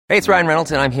Hey, it's Ryan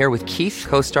Reynolds, and I'm here with Keith,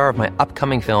 co-star of my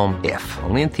upcoming film, If,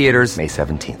 only in theaters May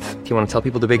 17th. Do you want to tell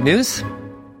people the big news?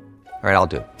 All right,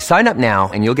 I'll do it. Sign up now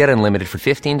and you'll get unlimited for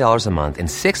 $15 a month and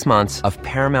 6 months of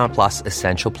Paramount Plus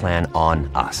Essential Plan on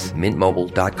us.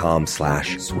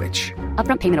 MintMobile.com/switch.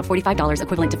 Upfront payment of $45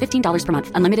 equivalent to $15 per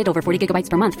month. Unlimited over 40 gigabytes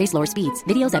per month. Face lower speeds.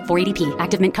 Videos at 480p.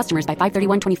 Active Mint customers by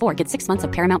 531.24 get 6 months of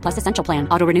Paramount Plus Essential Plan.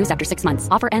 Auto renews after 6 months.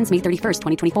 Offer ends May 31st,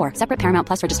 2024. Separate Paramount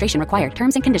Plus registration required.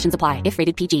 Terms and conditions apply if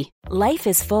rated PG. Life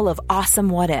is full of awesome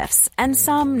what-ifs and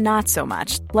some not so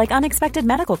much, like unexpected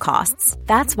medical costs.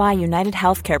 That's why United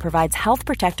Healthcare provides Health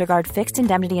Protector Guard fixed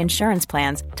indemnity insurance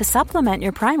plans to supplement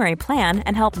your primary plan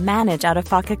and help manage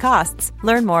out-of-pocket costs.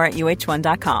 Learn more at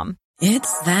uh1.com.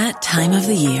 It's that time of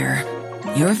the year.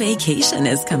 Your vacation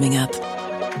is coming up.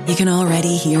 You can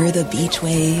already hear the beach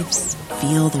waves,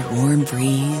 feel the warm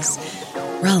breeze,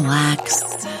 relax,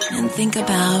 and think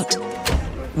about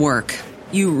work.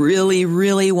 You really,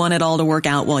 really want it all to work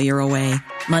out while you're away.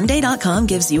 Monday.com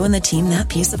gives you and the team that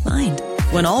peace of mind.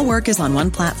 When all work is on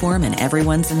one platform and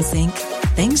everyone's in sync,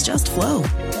 things just flow.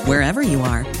 Wherever you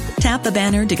are, tap the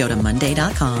banner to go to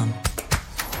Monday.com.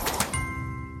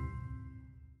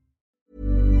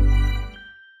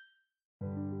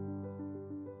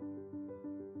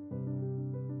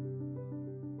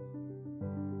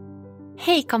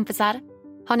 Hej kompisar!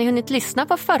 Har ni hunnit lyssna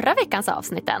på förra veckans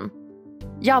avsnitt än?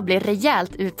 Jag blir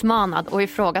rejält utmanad och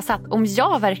ifrågasatt om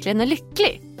jag verkligen är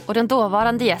lycklig. Och den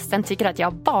dåvarande gästen tycker att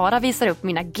jag bara visar upp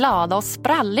mina glada och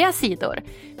spralliga sidor.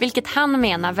 Vilket han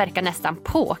menar verkar nästan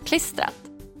påklistrat.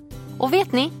 Och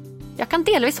vet ni, jag kan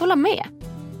delvis hålla med.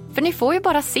 För ni får ju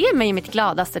bara se mig i mitt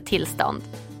gladaste tillstånd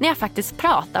när jag faktiskt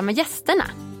pratar med gästerna.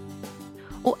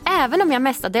 Och även om jag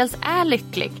mestadels är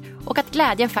lycklig och att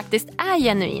glädjen faktiskt är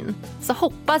genuin, så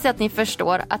hoppas jag att ni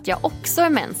förstår att jag också är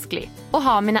mänsklig och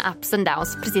har mina ups and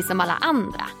downs precis som alla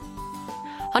andra.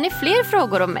 Har ni fler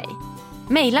frågor om mig?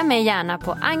 Maila mig gärna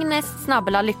på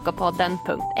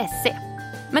agnes@lyckopodden.se.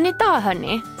 Men idag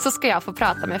hörni, så ska jag få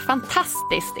prata med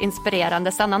fantastiskt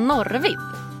inspirerande Sanna Norrvidd.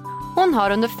 Hon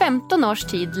har under 15 års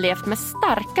tid levt med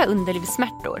starka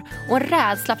underlivssmärtor och en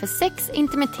rädsla för sex,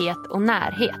 intimitet och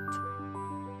närhet.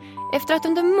 Efter att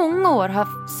under många år ha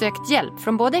sökt hjälp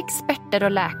från både experter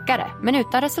och läkare, men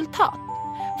utan resultat,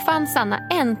 fann Sanna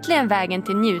äntligen vägen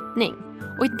till njutning.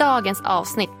 Och i dagens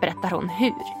avsnitt berättar hon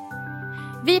hur.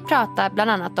 Vi pratar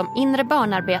bland annat om inre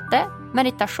barnarbete,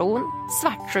 meditation,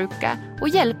 svartsjuka och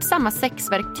hjälpsamma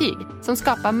sexverktyg som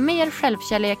skapar mer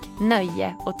självkärlek,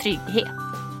 nöje och trygghet.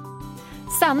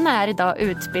 Sanna är idag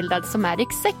utbildad som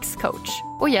Magic Sex Coach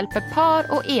och hjälper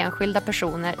par och enskilda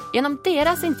personer genom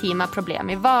deras intima problem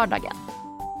i vardagen.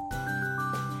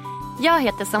 Jag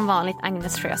heter som vanligt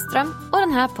Agnes Sjöström och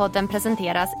den här podden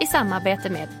presenteras i samarbete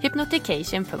med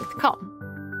hypnotication.com.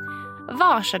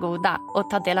 Varsågoda och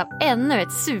ta del av ännu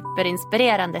ett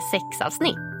superinspirerande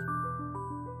sexavsnitt.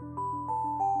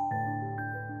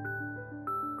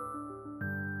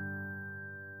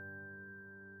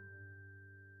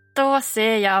 Då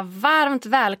säger jag varmt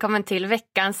välkommen till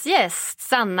veckans gäst,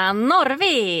 Sanna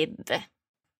Norrvidd.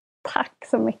 Tack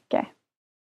så mycket.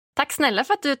 Tack snälla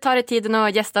för att du tar dig tiden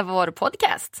att gästa vår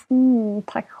podcast.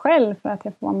 Tack själv för att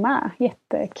jag får vara med.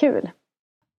 Jättekul.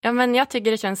 Ja, men jag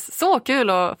tycker det känns så kul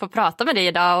att få prata med dig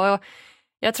idag. Och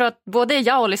jag tror att både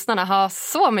jag och lyssnarna har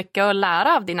så mycket att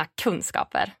lära av dina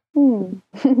kunskaper.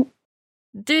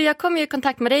 Du, jag kom ju i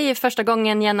kontakt med dig första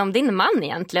gången genom din man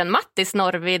egentligen, Mattis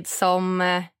Norrvidd, som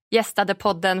gästade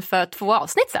podden för 2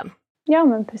 avsnitt sedan. Ja,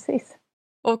 men precis.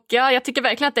 Och ja, jag tycker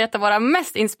verkligen att det är ett av våra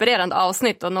mest inspirerande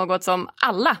avsnitt och något som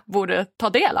alla borde ta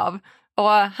del av. Och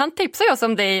han tipsade oss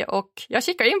om dig och jag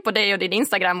kikade in på dig och din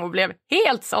Instagram och blev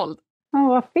helt såld. Ja,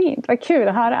 vad fint. Vad kul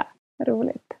att höra.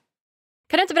 Roligt.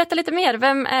 Kan du inte berätta lite mer?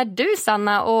 Vem är du,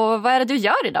 Sanna, och vad är det du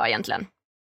gör idag egentligen?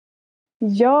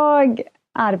 Jag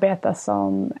arbetar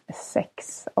som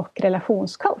sex- och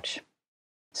relationscoach.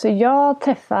 Så jag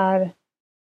träffar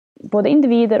både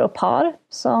individer och par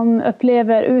som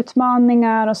upplever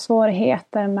utmaningar och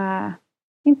svårigheter med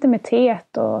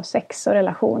intimitet och sex och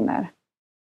relationer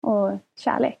och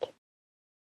kärlek.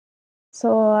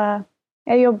 Så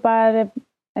jag jobbar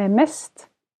mest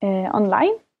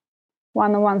online,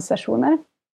 one-on-one sessioner.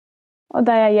 Och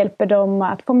där jag hjälper dem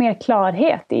att få mer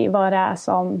klarhet i vad det är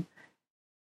som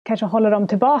kanske håller dem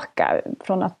tillbaka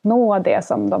från att nå det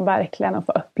som de verkligen, och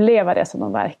få uppleva det som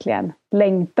de verkligen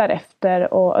längtar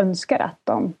efter och önskar att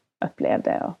de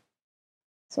upplevde. Och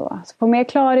så få mer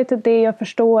klarhet i det och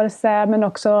förståelse, men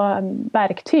också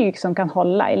verktyg som kan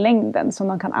hålla i längden, som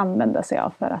de kan använda sig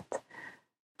av för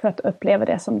att uppleva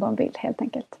det som de vill helt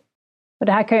enkelt. Och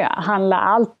det här kan ju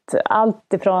handla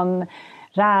allt ifrån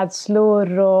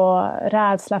rädslor och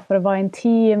rädsla för att vara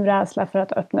intim, rädsla för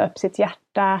att öppna upp sitt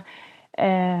hjärta.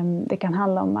 Det kan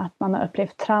handla om att man har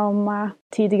upplevt trauma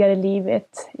tidigare i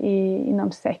livet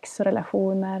inom sex och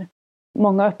relationer.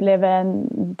 Många upplever en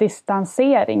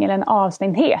distansering eller en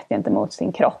avstängdhet gentemot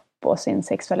sin kropp och sin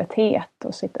sexualitet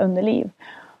och sitt underliv.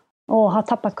 Och har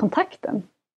tappat kontakten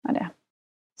med det.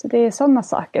 Så det är sådana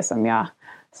saker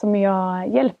som jag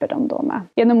hjälper dem då med.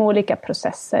 Genom olika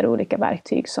processer, olika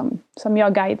verktyg som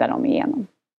jag guidar dem igenom.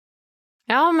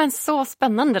 Ja, men så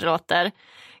spännande det låter.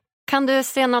 Kan du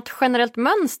se något generellt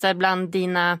mönster bland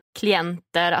dina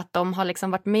klienter? Att de har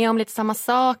liksom varit med om lite samma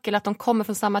sak eller att de kommer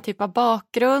från samma typ av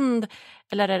bakgrund?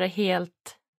 Eller är det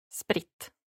helt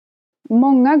spritt?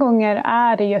 Många gånger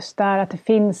är det just där att det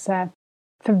finns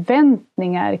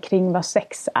förväntningar kring vad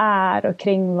sex är och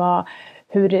kring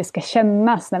hur det ska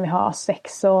kännas när vi har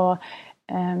sex och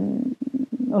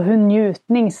hur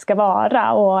njutning ska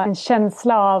vara och en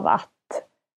känsla av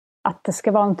att det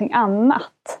ska vara någonting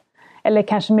annat. Eller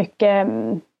kanske mycket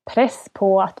press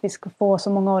på att vi ska få så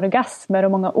många orgasmer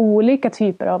och många olika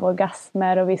typer av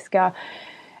orgasmer och vi ska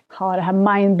ha det här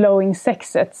mind-blowing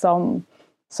sexet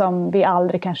som vi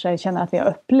aldrig kanske känner att vi har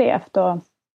upplevt. Och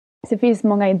det finns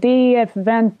många idéer,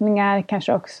 förväntningar,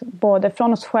 kanske också både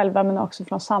från oss själva men också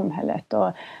från samhället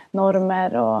och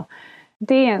normer. Och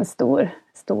det är en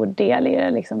stor del i det,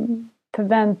 liksom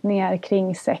förväntningar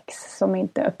kring sex som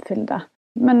inte är uppfyllda.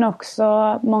 Men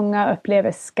också många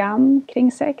upplever skam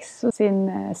kring sex och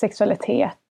sin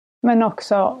sexualitet. Men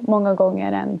också många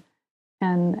gånger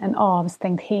en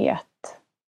avstängdhet.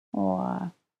 Och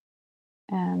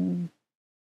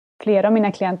flera av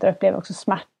mina klienter upplever också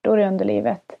smärtor i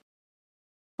underlivet.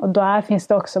 Och där finns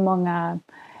det också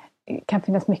kan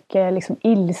finnas mycket liksom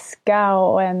ilska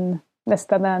och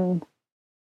nästan en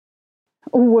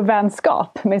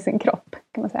ovänskap med sin kropp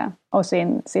kan man säga. Och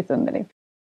sitt underliv.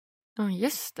 Ja,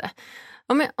 just det.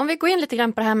 Om vi går in lite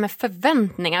grann på det här med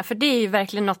förväntningar. För det är ju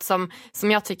verkligen något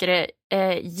som jag tycker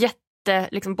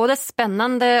är liksom både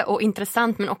spännande och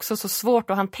intressant men också så svårt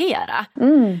att hantera.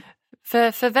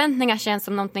 För förväntningar känns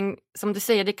som någonting, som du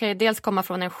säger, det kan ju dels komma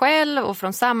från en själv och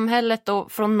från samhället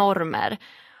och från normer.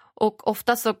 Och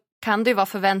ofta så kan det ju vara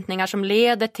förväntningar som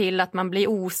leder till att man blir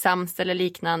osams eller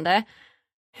liknande.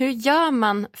 Hur gör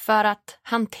man för att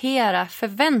hantera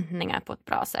förväntningar på ett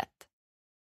bra sätt?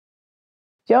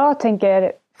 Jag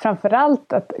tänker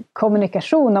framförallt att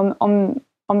kommunikation,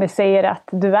 om vi säger att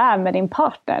du är med din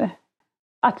partner.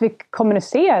 Att vi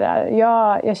kommunicerar.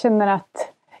 Jag känner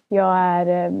att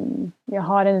jag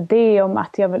har en idé om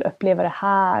att jag vill uppleva det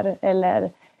här.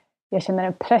 Eller jag känner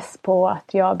en press på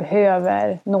att jag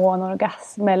behöver nå en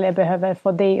orgasm. Eller jag behöver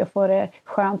få det och få det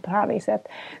skönt på det här viset.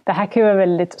 Det här kan vara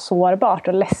väldigt sårbart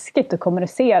och läskigt att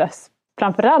kommunicera.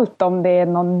 Framförallt om det är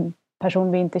någon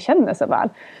person vi inte känner så väl.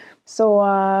 Så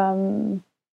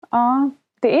ja,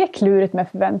 det är klurigt med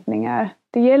förväntningar.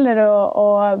 Det gäller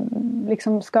att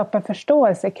liksom skapa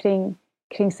förståelse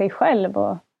kring sig själv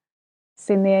och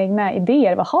sina egna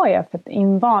idéer. Vad har jag för ett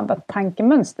invant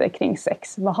tankemönster kring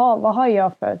sex? Vad har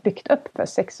jag byggt upp för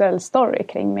sexuell story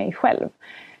kring mig själv?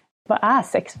 Vad är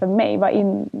sex för mig?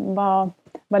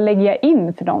 Vad lägger jag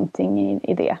in för någonting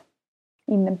i det?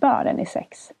 Innebörden i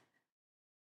sex.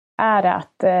 Är det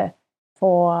att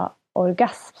få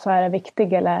orgasm så är det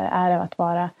viktigt, eller är det att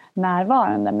vara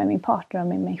närvarande med min partner och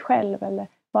med mig själv, eller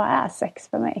vad är sex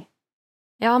för mig?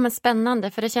 Ja, men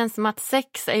spännande, för det känns som att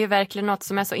sex är ju verkligen något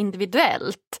som är så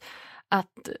individuellt.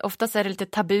 Att oftast är det lite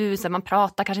tabu, så man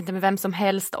pratar kanske inte med vem som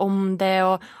helst om det,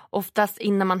 och oftast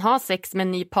innan man har sex med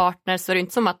en ny partner så är det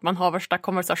inte som att man har värsta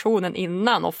konversationen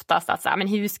innan oftast, att men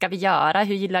hur ska vi göra,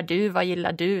 hur gillar du, vad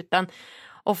gillar du, utan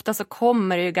ofta så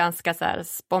kommer det ju ganska så här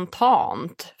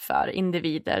spontant för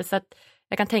individer, så att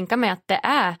jag kan tänka mig att det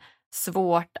är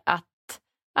svårt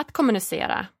att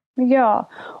kommunicera. Ja,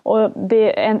 och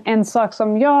det är en sak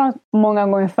som jag många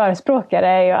gånger förespråkar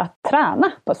är ju att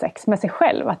träna på sex med sig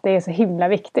själv. Att det är så himla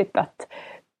viktigt att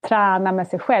träna med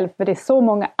sig själv. För det är så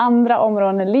många andra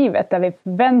områden i livet där vi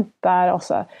förväntar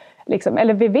oss, liksom,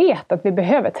 eller vi vet att vi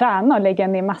behöver träna och lägga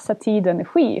ner massa tid och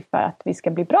energi för att vi ska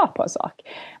bli bra på en sak.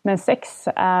 Men sex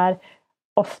är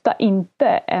ofta inte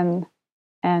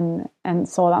en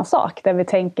sådan sak där vi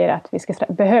tänker att vi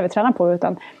behöver träna på det,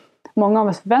 utan många av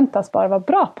oss förväntas bara vara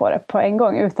bra på det på en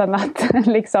gång utan att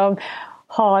liksom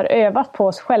har övat på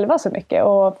oss själva så mycket.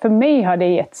 Och för mig har det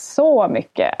gett så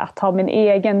mycket att ha min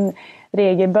egen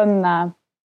regelbundna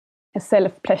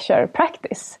self-pleasure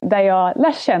practice. Där jag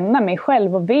lär känna mig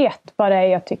själv och vet vad det är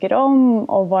jag tycker om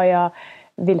och vad jag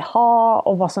vill ha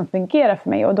och vad som fungerar för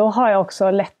mig. Och då har jag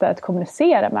också lättare att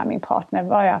kommunicera med min partner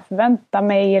vad jag förväntar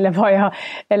mig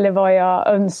eller vad jag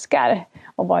önskar.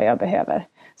 och vad jag behöver.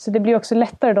 Så det blir också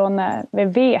lättare då när vi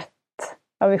vet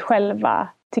vad vi själva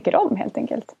tycker om helt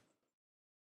enkelt.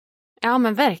 Ja,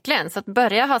 men verkligen. Så att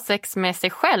börja ha sex med sig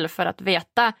själv för att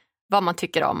veta vad man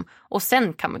tycker om. Och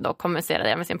sen kan man då kommunicera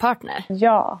det med sin partner.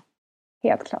 Ja,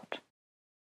 helt klart.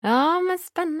 Ja, men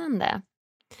spännande.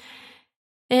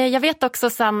 Jag vet också,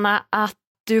 Sanna, att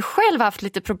du själv har haft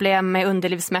lite problem med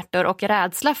underlivssmärtor och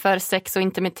rädsla för sex och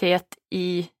intimitet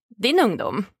i din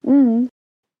ungdom. Mm.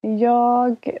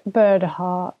 Jag började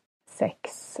ha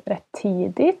sex rätt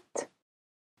tidigt.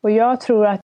 Och jag tror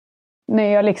att när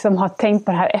jag liksom har tänkt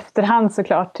på det här efterhand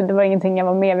såklart, det var ingenting jag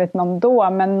var medveten om då,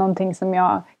 men någonting som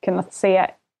jag kunnat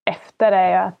se efter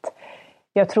är att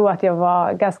jag tror att jag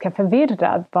var ganska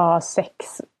förvirrad vad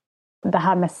det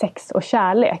här med sex och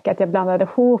kärlek, att jag blandade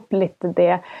ihop lite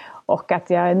det och att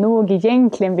jag nog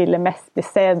egentligen ville mest bli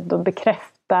sedd och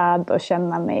bekräftad och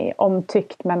känna mig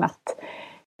omtyckt, men att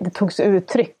det togs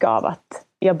uttryck av att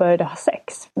jag började ha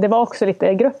sex. Det var också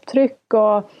lite grupptryck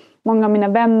och många av mina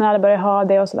vänner började ha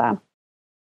det och sådär.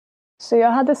 Så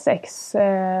jag hade sex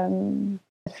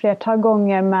ett flertal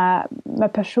gånger med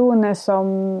personer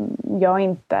som jag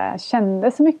inte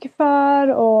kände så mycket för.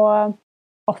 Och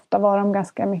ofta var de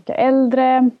ganska mycket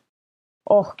äldre.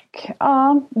 Och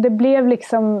ja, det blev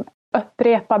liksom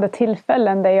upprepade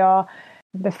tillfällen där jag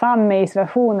befann mig i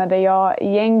situationer där jag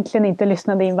egentligen inte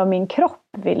lyssnade in vad min kropp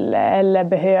ville eller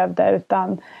behövde.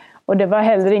 Och det var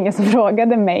heller ingen som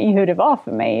frågade mig hur det var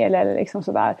för mig eller liksom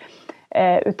sådär.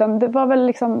 Utan det var väl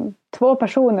liksom 2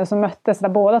 personer som möttes där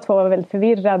båda 2 var väldigt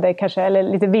förvirrade kanske, eller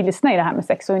lite vilsna i det här med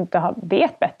sex och inte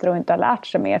vet bättre och inte har lärt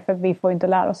sig mer, för vi får inte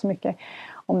lära oss så mycket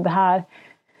om det här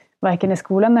varken i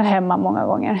skolan eller hemma många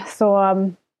gånger. Så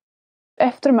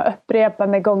efter de här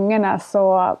upprepande gångerna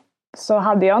så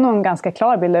hade jag nog en ganska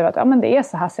klar bild av att ja, men det är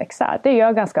så här sex är. Det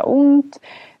gör ganska ont,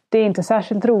 det är inte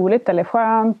särskilt roligt eller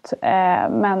skönt,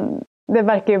 men det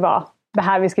verkar ju vara det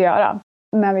här vi ska göra.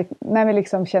 När vi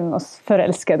liksom känner oss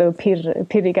förälskade och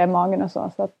pirriga i magen och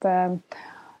så.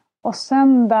 Och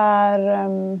sen där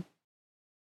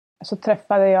så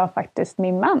träffade jag faktiskt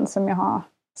min man som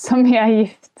jag är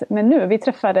gift med nu. Vi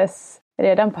träffades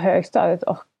redan på högstadiet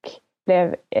och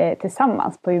blev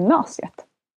tillsammans på gymnasiet.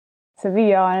 Så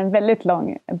vi har en väldigt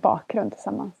lång bakgrund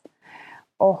tillsammans.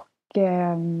 Och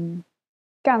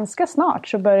ganska snart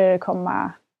så började det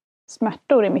komma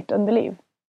smärtor i mitt underliv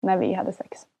när vi hade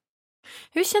sex.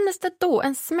 Hur kändes det då?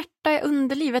 En smärta i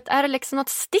underlivet? Är det liksom något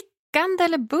stickande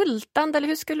eller bultande? Eller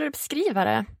hur skulle du beskriva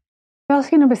det? Jag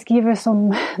skulle nog beskriva det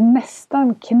som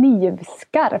nästan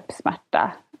knivskarp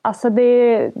smärta. Alltså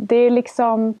det är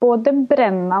liksom både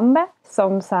brännande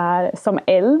som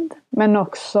eld. Men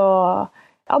också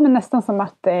men nästan som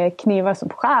att det är knivar som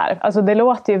skär. Alltså det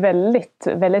låter ju väldigt,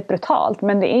 väldigt brutalt.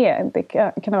 Men det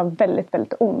kan vara väldigt,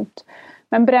 väldigt ont.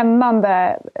 Men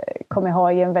brännande kommer jag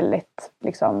ha i en väldigt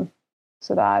liksom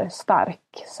sådär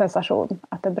stark sensation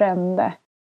att det brände.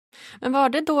 Men var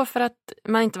det då för att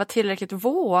man inte var tillräckligt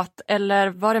våt, eller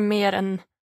var det mer en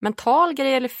mental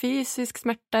grej eller fysisk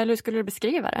smärta, eller hur skulle du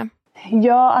beskriva det?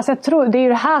 Ja, alltså jag tror det är ju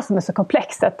det här som är så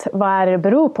komplext, att vad är det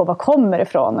beror på, vad kommer det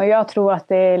ifrån? Och jag tror att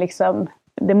det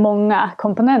är många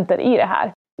komponenter i det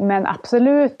här. Men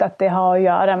absolut att det har att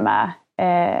göra med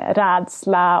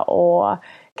rädsla och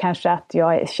kanske att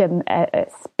jag är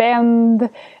spänd.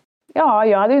 Ja,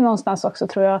 jag hade ju någonstans också,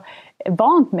 tror jag,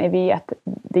 vant mig vid att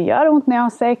det gör ont när jag har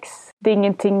sex. Det är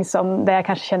ingenting där jag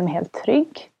kanske känner mig helt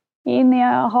trygg i när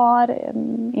jag har.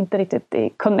 Inte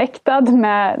riktigt connectad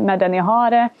med den jag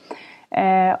har det.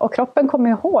 Och kroppen kommer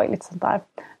ihåg lite sånt där.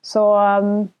 Så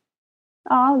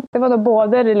ja, det var då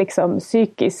både liksom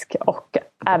psykisk och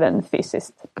även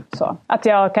fysiskt. Så att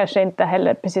jag kanske inte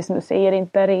heller, precis som du säger,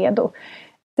 inte är redo.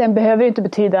 Sen behöver det inte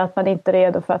betyda att man inte är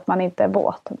redo för att man inte är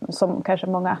våt. Som kanske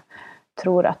många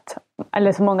tror att,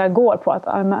 eller som många går på att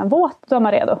är man våt, då är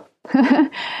man redo.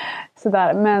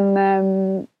 Sådär,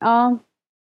 men ja.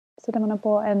 Så det var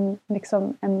på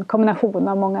en kombination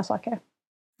av många saker.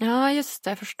 Ja, just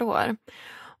det, jag förstår.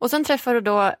 Och sen träffade du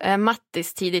då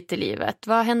Mattis tidigt i livet.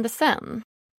 Vad hände sen?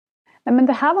 Nej, men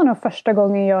det här var nog första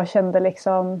gången jag kände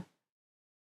liksom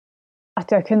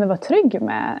att jag kunde vara trygg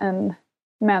med en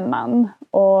man.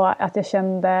 Och att jag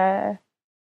kände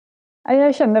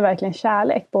verkligen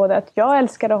kärlek. Både att jag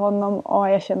älskade honom och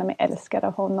jag kände mig älskad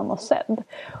av honom och sedd.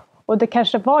 Och det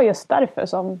kanske var just därför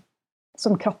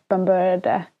som kroppen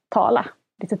började tala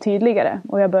lite tydligare.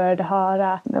 Och jag började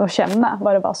höra och känna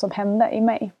vad det var som hände i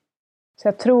mig. Så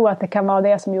jag tror att det kan vara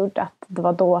det som gjorde att det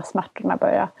var då smärtorna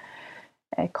började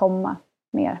komma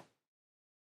mer.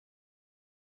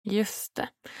 Just det.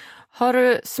 Har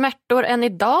du smärtor än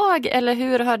idag, eller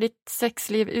hur har ditt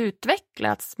sexliv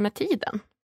utvecklats med tiden?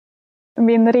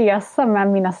 Min resa med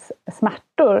mina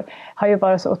smärtor har ju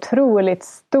varit så otroligt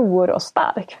stor och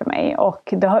stark för mig.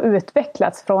 Och det har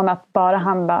utvecklats från att bara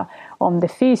handla om det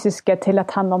fysiska till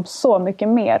att handla om så mycket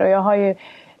mer. Och jag har ju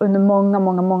under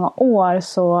många år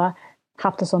så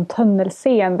haft en sån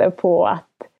tunnelseende på att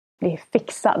bli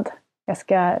fixad. Jag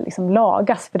ska liksom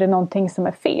lagas för det är någonting som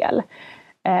är fel.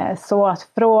 Så att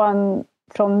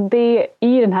från det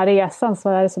i den här resan så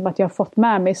är det som att jag har fått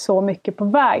med mig så mycket på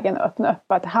vägen att öppna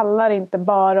upp. Att det handlar inte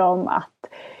bara om att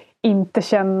inte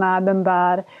känna den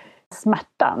där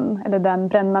smärtan eller den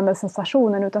brännande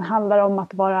sensationen, utan handlar om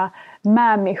att vara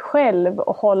med mig själv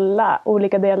och hålla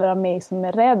olika delar av mig som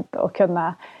är rädd och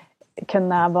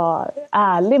kunna vara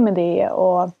ärlig med det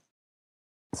och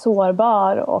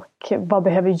sårbar och vad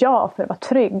behöver jag för att vara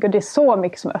trygg. Och det är så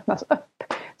mycket som öppnas upp.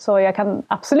 Så jag kan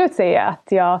absolut säga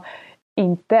att jag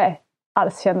inte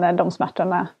alls känner de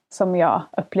smärtorna som jag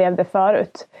upplevde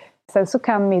förut. Sen så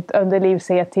kan mitt underliv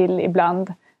säga till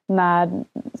ibland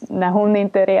när hon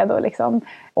inte är redo. Liksom.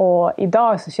 Och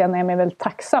idag så känner jag mig väldigt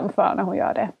tacksam för när hon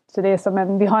gör det. Så det är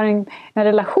som vi har en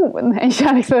relation, en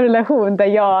kärleksfull relation där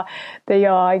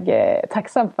jag är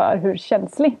tacksam för hur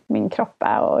känslig min kropp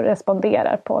är och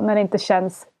responderar på när det inte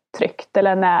känns tryggt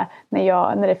eller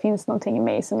när det finns någonting i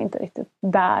mig som inte är riktigt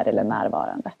där eller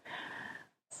närvarande.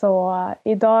 Så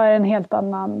idag är det en helt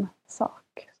annan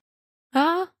sak.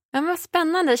 Ja, men vad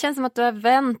spännande. Det känns som att du har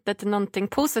vänt det till någonting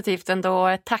positivt ändå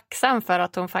och är tacksam för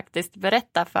att hon faktiskt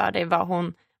berättar för dig vad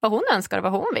hon önskar och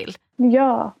vad hon vill.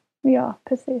 Ja,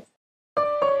 precis.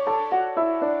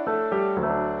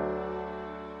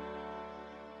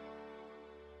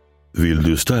 Vill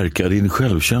du stärka din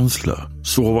självkänsla,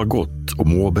 sova gott och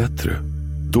må bättre?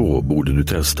 Då borde du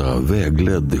testa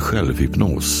vägledd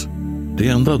självhypnos. Det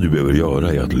enda du behöver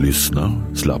göra är att lyssna,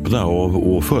 slappna av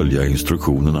och följa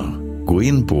instruktionerna. Gå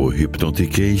in på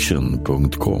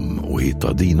hypnotication.com och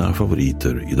hitta dina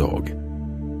favoriter idag.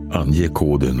 Ange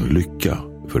koden LYCKA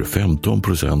för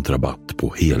 15% rabatt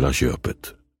på hela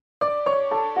köpet.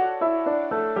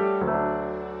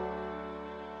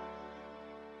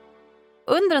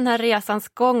 Under den här resans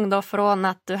gång då, från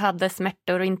att du hade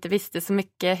smärtor och inte visste så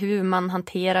mycket hur man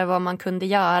hanterar vad man kunde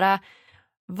göra,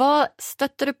 vad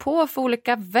stötte du på för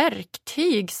olika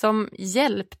verktyg som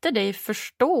hjälpte dig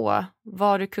förstå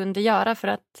vad du kunde göra för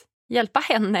att hjälpa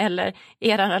henne eller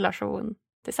er relation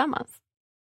tillsammans?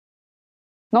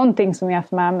 Någonting som jag har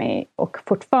haft med mig och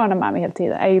fortfarande med mig hela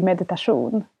tiden är ju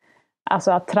meditation.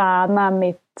 Alltså att träna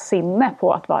mitt sinne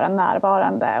på att vara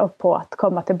närvarande och på att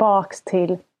komma tillbaks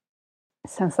till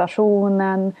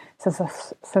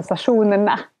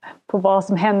sensationerna på vad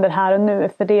som händer här och nu.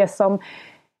 För det som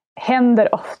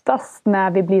händer oftast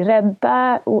när vi blir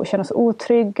rädda och känner oss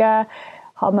otrygga,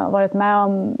 har varit med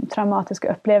om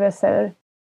traumatiska upplevelser,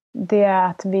 det är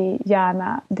att vi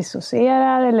gärna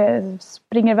dissocierar eller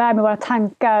springer iväg med våra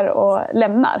tankar och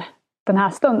lämnar den här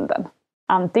stunden.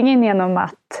 Antingen genom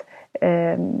att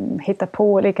hitta på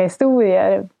olika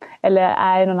historier eller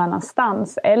är någon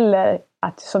annanstans, eller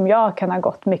att som jag kan ha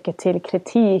gått mycket till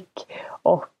kritik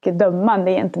och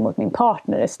dömande gentemot min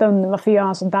partner i stunden. Varför gör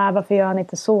han så där? Varför gör han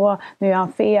inte så? Nu gör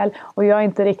han fel. Och jag är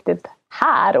inte riktigt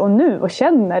här och nu och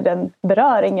känner den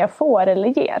beröring jag får eller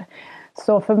ger.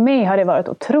 Så för mig har det varit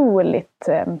otroligt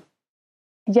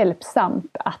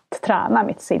hjälpsamt att träna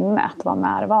mitt sinne, att vara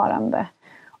närvarande.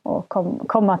 Och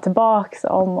komma tillbaks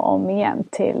om och om igen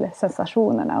till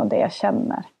sensationerna och det jag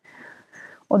känner.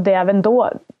 Och det är även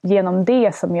då genom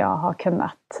det som jag har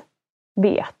kunnat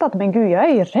veta att men gud, jag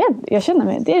är rädd. Jag känner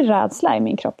mig, det är rädsla i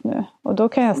min kropp nu. Och då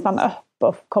kan jag stanna upp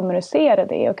och kommunicera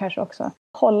det och kanske också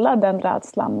hålla den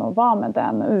rädslan och vara med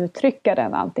den och uttrycka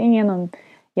den. Antingen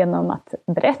genom att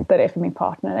berätta det för min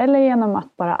partner eller genom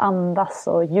att bara andas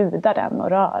och ljuda den och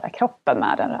röra kroppen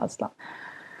med den rädslan.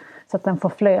 Så att den får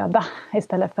flöda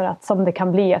istället för att som det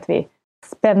kan bli att vi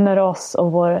spänner oss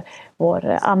och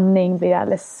vår andning blir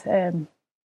alldeles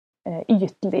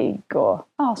ytlig och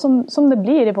ja, som det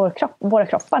blir i våra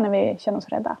kroppar när vi känner oss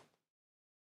rädda.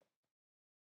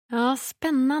 Ja,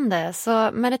 spännande. Så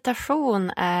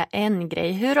meditation är en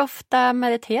grej. Hur ofta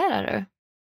mediterar du?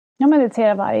 Jag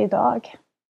mediterar varje dag.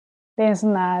 Det är en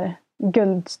sån här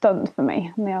guldstund för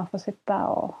mig när jag får sitta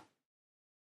och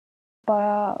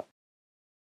bara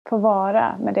få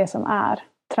vara med det som är.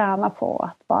 Träna på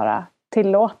att bara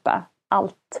tillåta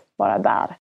allt vara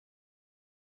där.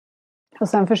 Och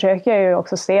sen försöker jag ju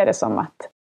också se det som att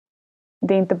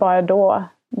det är inte bara då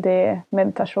det är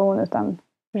meditation, utan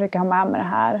försöka ha med mig det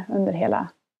här under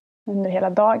hela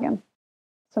dagen.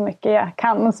 Så mycket jag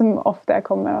kan och så ofta jag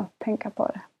kommer att tänka på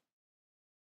det.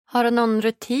 Har du någon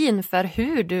rutin för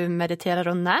hur du mediterar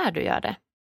och när du gör det?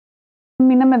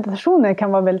 Mina meditationer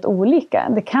kan vara väldigt olika.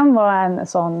 Det kan vara en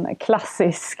sån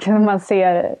klassisk, när man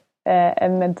ser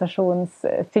en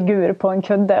meditationsfigur på en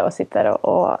kudde och sitter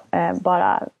och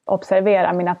bara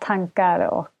observerar mina tankar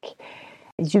och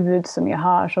ljud som jag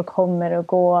hör som kommer och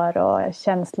går och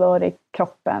känslor i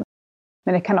kroppen.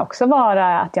 Men det kan också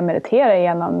vara att jag mediterar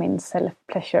genom min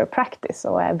self-pleasure practice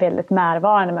och är väldigt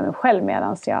närvarande med mig själv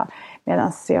medan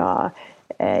jag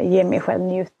ger mig själv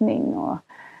njutning och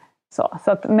så.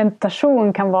 Så att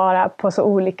meditation kan vara på så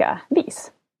olika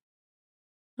vis.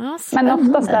 Ja, men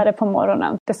oftast är det på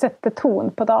morgonen. Det sätter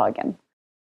ton på dagen.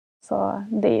 Så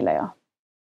det gillar jag.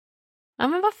 Ja,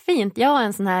 men vad fint. Jag har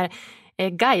en sån här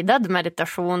guidad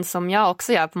meditation som jag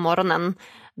också gör på morgonen.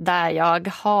 Där jag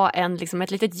har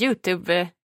ett litet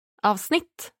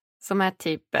YouTube-avsnitt som är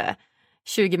typ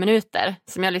 20 minuter.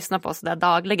 Som jag lyssnar på så där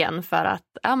dagligen för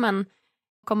att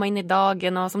komma in i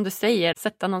dagen och som du säger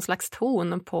sätta någon slags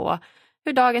ton på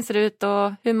hur dagen ser ut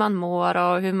och hur man mår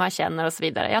och hur man känner och så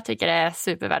vidare. Jag tycker det är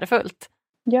supervärdefullt.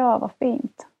 Ja, vad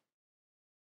fint.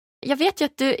 Jag vet ju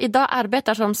att du idag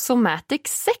arbetar som somatic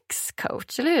sex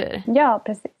coach, eller hur? Ja,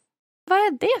 precis. Vad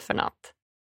är det för något?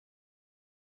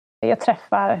 Jag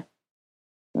träffar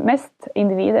mest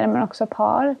individer men också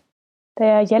par. Där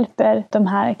jag hjälper de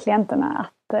här klienterna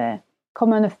att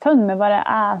komma underfund med vad det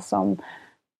är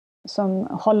som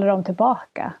håller dem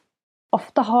tillbaka.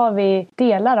 Ofta har vi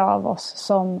delar av oss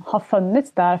som har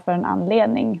funnits där för en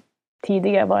anledning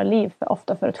tidigare i våra liv.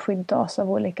 Ofta för att skydda oss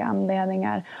av olika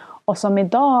anledningar. Och som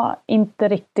idag inte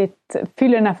riktigt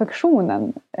fyller den här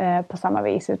funktionen på samma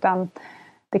vis. Utan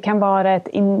det kan vara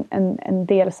en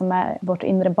del som är vårt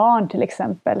inre barn till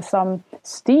exempel. Som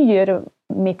styr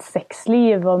mitt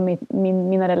sexliv och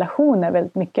mina relationer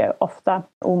väldigt mycket. Ofta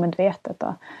omedvetet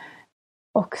då.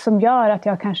 Och som gör att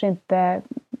jag kanske inte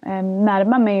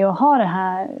närmar mig att ha det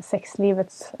här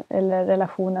sexlivet eller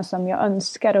relationen som jag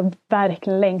önskar och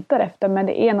verkligen längtar efter. Men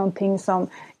det är någonting som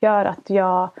gör att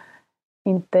jag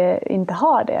inte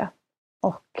har det.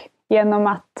 Och genom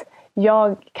att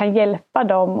jag kan hjälpa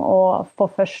dem att få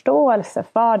förståelse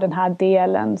för den här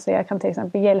delen. Så jag kan till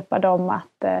exempel hjälpa dem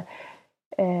att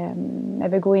jag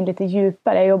vill gå in lite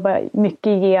djupare. Jag jobbar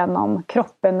mycket genom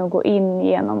kroppen och gå in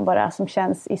genom vad det är som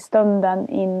känns i stunden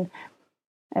in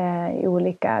i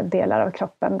olika delar av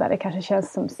kroppen där det kanske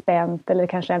känns som spänt eller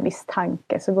kanske en viss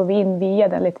tanke. Så går vi in via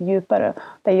den lite djupare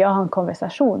där jag har en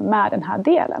konversation med den här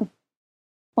delen.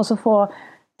 Och så får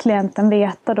klienten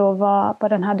veta då vad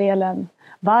den här delen,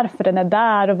 varför den är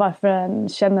där och varför den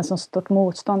känner så stort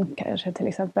motstånd kanske till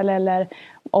exempel.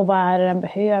 Och vad är det den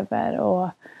behöver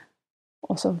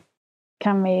och så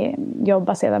kan vi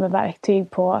jobba sedan med verktyg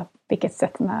på vilket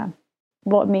sätt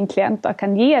min klient då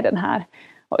kan ge den här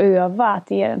och öva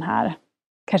att ge den här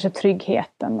kanske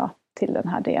tryggheten då, till den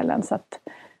här delen så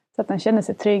att den känner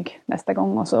sig trygg nästa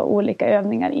gång och så olika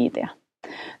övningar i det.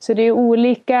 Så det är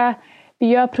olika, vi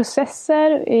gör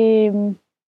processer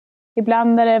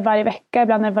ibland är det varje vecka,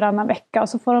 ibland är det varannan vecka och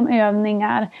så får de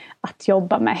övningar att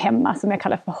jobba med hemma som jag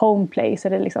kallar för homeplay, så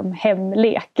det är liksom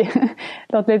hemlek. Det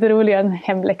låter lite roligare än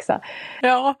hemläxa.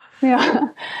 Ja.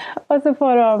 Och så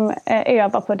får de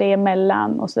öva på det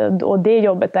emellan och det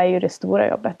jobbet är ju det stora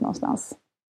jobbet någonstans.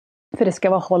 För det ska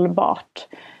vara hållbart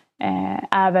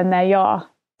även när jag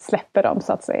släpper dem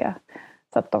så att säga.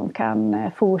 Så att de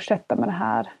kan fortsätta med det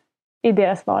här i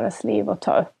deras vardagsliv och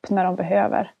ta upp när de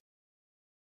behöver.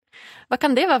 Vad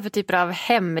kan det vara för typer av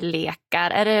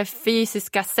hemlekar? Är det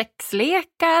fysiska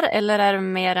sexlekar eller är det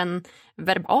mer en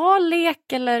verbal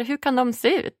lek? Eller hur kan de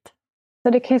se ut? Så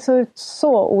det kan se ut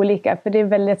så olika för det är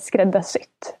väldigt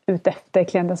skräddarsytt ut efter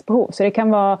klientens behov. Så det kan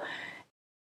vara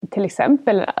till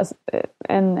exempel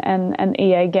en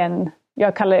egen,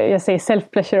 jag säger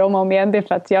self-pleasure om och om igen, det är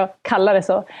för att jag kallar det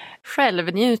så.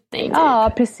 Självnjutning. Typ.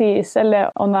 Ja, precis.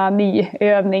 Eller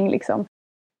onani-övning liksom.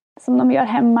 Som de gör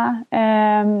hemma.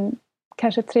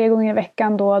 Kanske 3 gånger i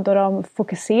veckan då de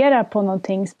fokuserar på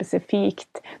någonting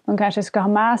specifikt. De kanske ska ha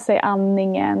med sig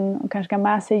andningen. De kanske ska ha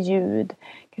med sig ljud.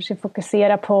 Kanske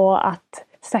fokusera på att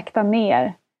sakta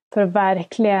ner. För att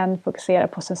verkligen fokusera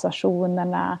på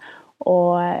sensationerna.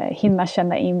 Och hinna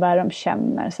känna in vad de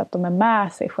känner. Så att de är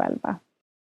med sig själva.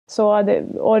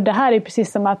 Och det här är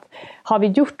precis som att har vi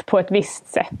gjort på ett visst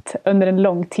sätt under en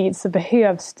lång tid så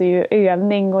behövs det ju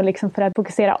övning och liksom för att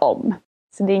fokusera om.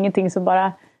 Så det är ingenting som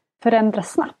bara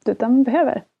förändras snabbt utan man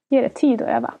behöver ge det tid att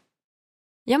öva.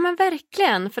 Ja men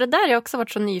verkligen, för det där har jag också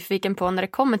varit så nyfiken på när det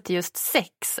kommer till just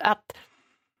sex. Att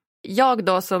jag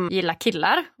då som gillar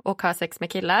killar och har sex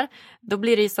med killar, då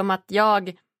blir det ju som att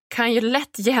jag kan ju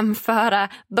lätt jämföra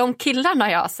de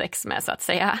killarna jag har sex med så att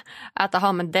säga.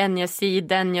 Att men den gör si,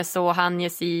 den gör så, han gör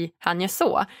si, han gör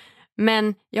så.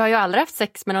 Men jag har ju aldrig haft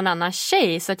sex med någon annan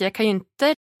tjej, så att jag kan ju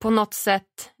inte på något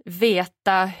sätt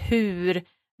veta hur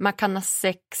man kan ha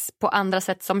sex på andra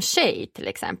sätt som tjej till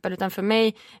exempel. Utan för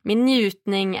mig, min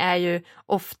njutning är ju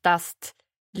oftast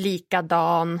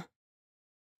likadan,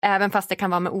 även fast det kan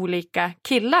vara med olika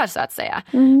killar så att säga.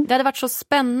 Det hade varit så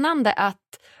spännande att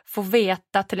få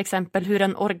veta till exempel hur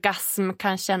en orgasm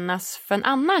kan kännas för en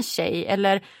annan tjej,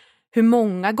 eller hur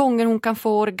många gånger hon kan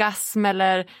få orgasm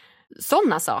eller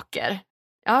sådana saker.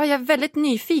 Ja, jag är väldigt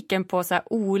nyfiken på så här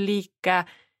olika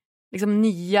liksom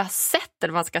nya sätt,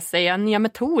 eller vad man ska säga, nya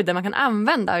metoder man kan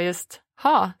använda och just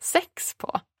ha sex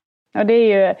på. Ja,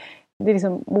 det är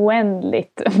liksom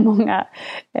oändligt många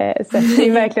sätt. Det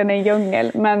är verkligen en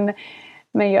djungel.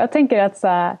 Men jag tänker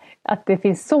att det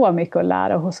finns så mycket att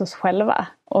lära hos oss själva.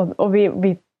 Och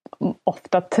vi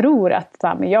ofta tror att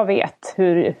men jag vet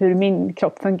hur min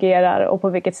kropp fungerar och på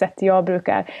vilket sätt jag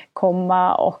brukar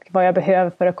komma och vad jag behöver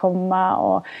för att komma.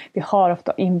 Och vi har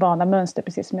ofta invanda mönster,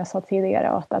 precis som jag sa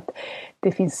tidigare. Och att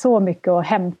det finns så mycket att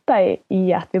hämta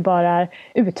i att vi bara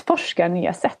utforskar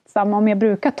nya sätt. Samma om jag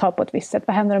brukar ta på ett visst sätt,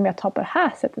 vad händer om jag tar på det här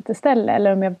sättet istället?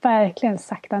 Eller om jag verkligen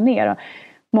saktar ner. Och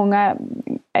många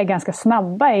är ganska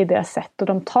snabba i deras sätt och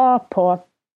de tar på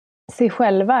sig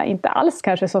själva, inte alls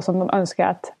kanske så som de önskar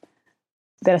att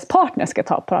deras partner ska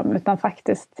ta på dem, utan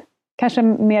faktiskt kanske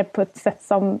mer på ett sätt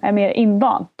som är mer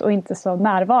invant och inte så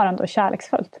närvarande och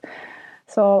kärleksfullt.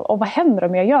 Och vad händer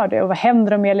om jag gör det? Och vad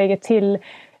händer om jag lägger till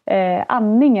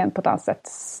andningen på ett annat sätt?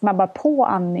 Snabbar på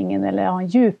andningen eller har en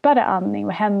djupare andning?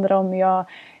 Vad händer om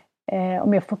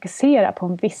jag fokuserar på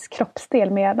en viss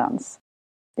kroppsdel medans?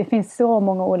 Det finns så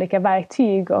många olika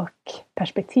verktyg och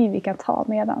perspektiv vi kan ta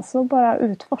medans. Så bara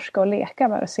utforska och leka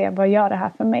med och se vad gör det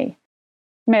här för mig.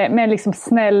 Med liksom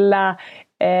snälla,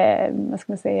 vad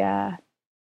ska man säga,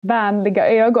 vänliga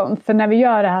ögon. För när vi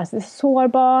gör det här så är det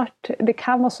sårbart. Det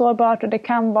kan vara sårbart och det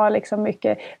kan vara liksom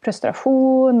mycket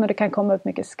frustration. Och det kan komma upp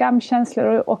mycket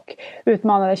skamkänslor och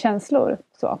utmanande känslor.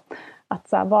 Så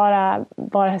att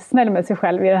vara snäll med sig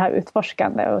själv i det här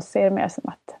utforskande och se det mer som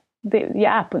att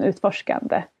jag är på en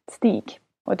utforskande stig.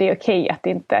 Och det är okej att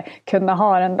inte kunna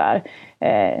ha den där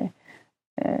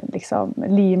liksom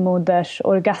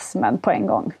livmodersorgasmen på en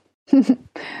gång.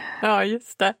 Ja,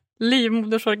 just det.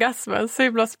 Livmodersorgasmen, så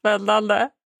himla spännande.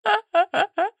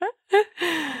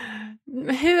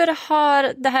 Hur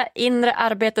har det här inre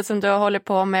arbetet som du har hållit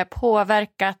på med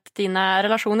påverkat dina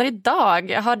relationer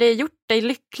idag? Har det gjort dig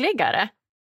lyckligare?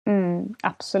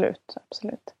 Absolut.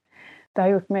 Det har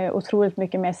gjort mig otroligt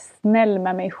mycket mer snäll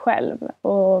med mig själv.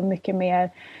 Och mycket mer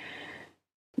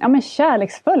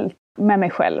kärleksfull med mig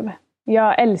själv.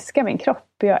 Jag älskar min kropp.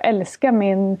 Jag älskar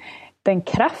den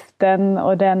kraften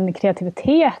och den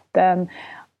kreativiteten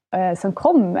som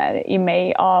kommer i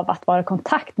mig av att vara i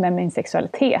kontakt med min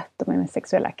sexualitet och med min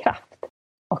sexuella kraft.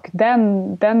 Och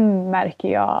den märker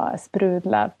jag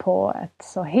sprudlar på ett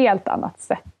så helt annat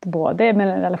sätt. Både med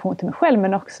en relation till mig själv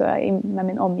men också med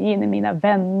min omgivning, mina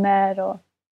vänner och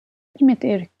i mitt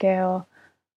yrke. Och,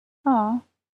 ja,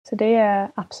 så det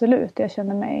är absolut, jag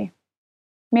känner mig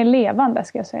mer levande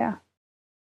ska jag säga.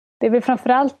 Det är väl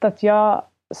framförallt att jag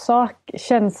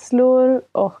känslor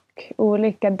och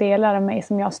olika delar av mig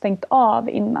som jag har stängt av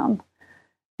innan.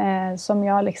 Som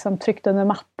jag liksom tryckt under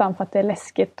mattan för att det är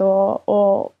läskigt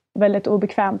och väldigt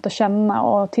obekvämt att känna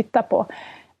och titta på.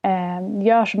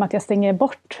 Gör som att jag stänger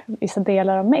bort vissa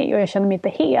delar av mig och jag känner mig inte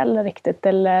hel riktigt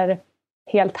eller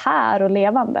helt här och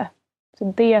levande.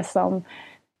 Så det som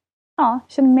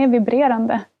känner mig mer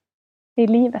vibrerande i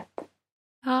livet.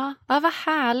 Ja, vad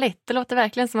härligt. Det låter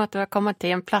verkligen som att du har kommit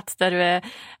till en plats där du är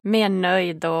mer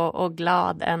nöjd och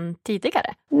glad än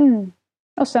tidigare.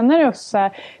 Och sen är det också så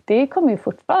här, det kommer ju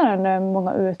fortfarande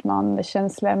många utmanande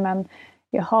känslor, men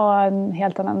jag har en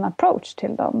helt annan approach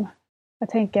till dem. Jag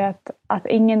tänker att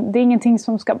det är ingenting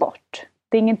som ska bort.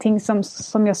 Det är ingenting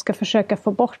som jag ska försöka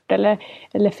få bort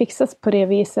eller fixas på det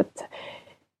viset.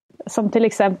 Som till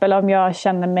exempel om jag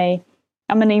känner mig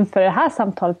inför det här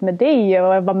samtalet med dig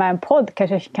och jag var med i en podd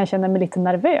kanske jag kan känna mig lite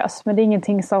nervös. Men det är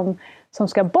ingenting som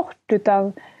ska bort,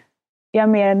 utan jag är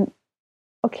mer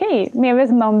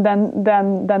medveten om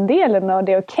den delen och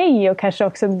det är okej. Och kanske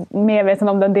också medveten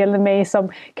om den delen av mig som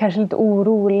kanske är lite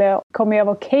orolig. Kommer jag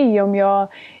vara okej om jag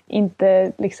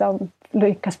inte liksom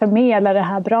lyckas förmedla det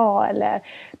här bra eller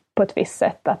på ett visst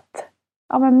sätt? Att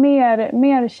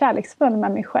mer kärleksfull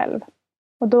med mig själv.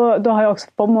 Och då har jag också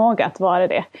förmåga att vara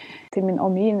det till min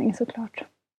omgivning såklart.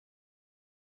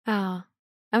 Ja,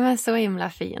 men så himla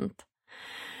fint.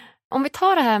 Om vi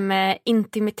tar det här med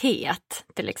intimitet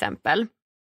till exempel.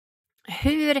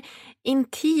 Hur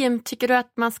intim tycker du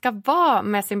att man ska vara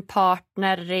med sin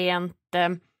partner rent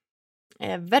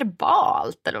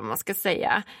verbalt, eller vad man ska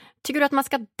säga. Tycker du att man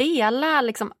ska dela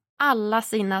liksom alla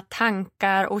sina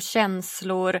tankar och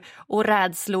känslor och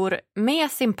rädslor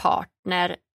med sin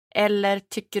partner? Eller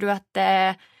tycker du att det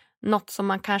är något som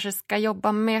man kanske ska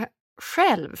jobba med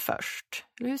själv först?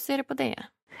 Hur ser du på det?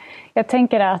 Jag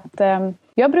tänker att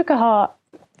jag brukar ha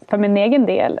för min egen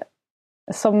del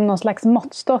som någon slags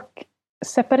måttstock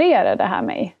separera det här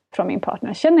mig från min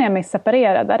partner. Känner jag mig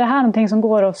separerad? Är det här någonting som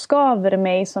går och skaver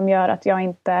mig som gör att jag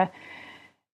inte...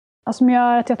 Som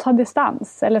gör att jag tar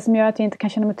distans. Eller som gör att jag inte kan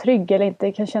känna mig trygg. Eller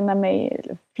inte kan känna mig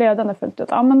flödande fullt ut.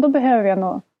 Ja, men då behöver jag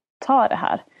nog ta det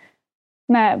här.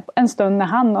 En stund när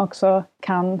han också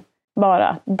kan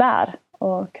vara där.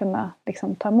 Och kunna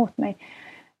liksom ta emot mig.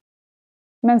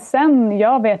 Men sen,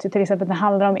 jag vet ju till exempel när det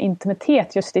handlar om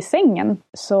intimitet just i sängen.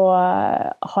 Så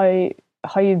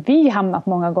har ju vi hamnat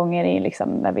många gånger i liksom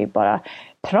när vi bara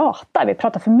pratar. Vi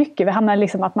pratar för mycket. Vi hamnar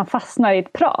liksom att man fastnar i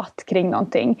ett prat kring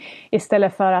någonting.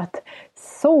 Istället för att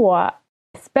så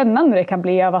spännande det kan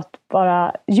bli av att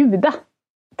bara ljuda.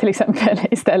 Till exempel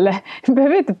istället. Vi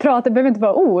behöver inte prata, det behöver inte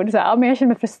vara ord. Så här, men jag känner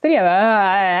mig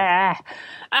frustrerad.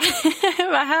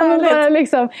 Vad härligt. Bara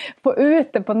liksom få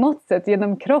ut det på något sätt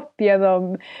genom kropp,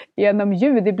 genom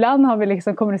ljud. Ibland har vi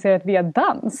liksom kommunicerat via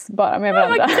dans bara med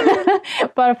varandra.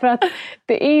 Bara för att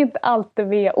det är inte alltid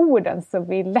via orden som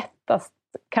vi lättast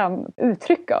kan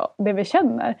uttrycka det vi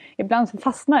känner. Ibland så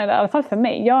fastnar det, i alla fall för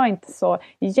mig. Jag är inte så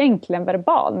egentligen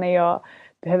verbal när jag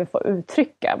behöver få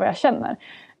uttrycka vad jag känner.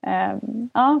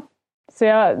 Ja, så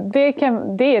det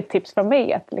är ett tips från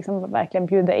mig att liksom verkligen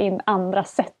bjuda in andra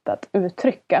sätt att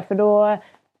uttrycka, för då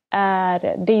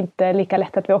är det inte lika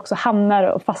lätt att vi också hamnar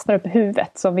och fastnar upp i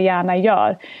huvudet som vi gärna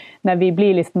gör när vi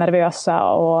blir lite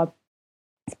nervösa och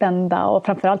spända, och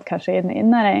framförallt kanske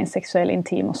när det är en sexuell,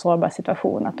 intim och sårbar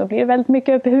situation, att då blir det väldigt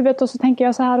mycket upp i huvudet och så tänker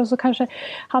jag så här och så kanske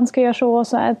han ska göra så och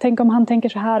så här, tänk om han tänker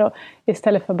så här, och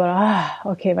istället för bara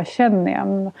okej, vad känner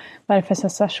jag, vad är det för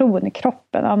sensation i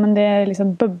kroppen, ja men det är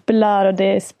liksom bubblar och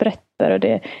det sprätter och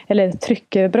det, eller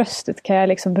trycker över bröstet, kan jag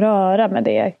liksom röra med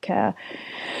det, kan jag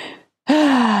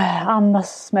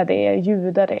andas med det,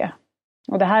 ljuda det,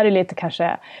 och det här är lite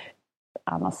kanske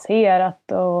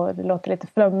avancerat och det låter lite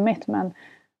flummigt, men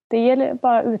det gäller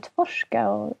bara att utforska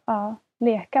och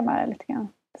leka med det lite grann.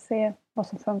 Se vad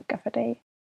som funkar för dig.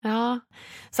 Ja,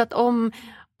 så att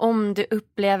om du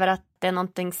upplever att det är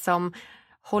någonting som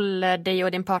håller dig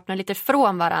och din partner lite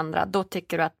från varandra, då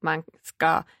tycker du att man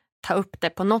ska ta upp det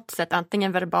på något sätt,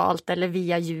 antingen verbalt eller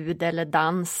via ljud eller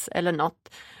dans eller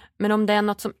något. Men om det är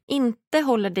något som inte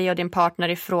håller dig och din partner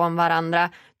ifrån varandra,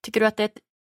 tycker du att det är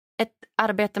ett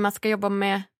arbete man ska jobba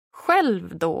med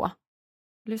själv då?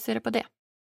 Hur ser du på det?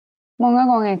 Många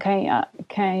gånger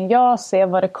kan jag se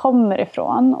var det kommer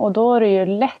ifrån, och då är det ju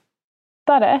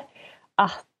lättare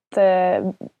att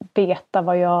veta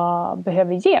vad jag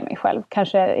behöver ge mig själv.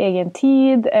 Kanske egen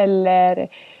tid, eller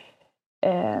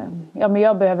men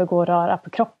jag behöver gå och röra på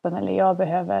kroppen, eller jag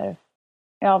behöver,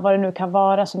 vad det nu kan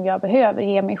vara som jag behöver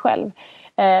ge mig själv.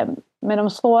 Men de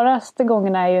svåraste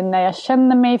gångerna är ju när jag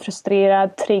känner mig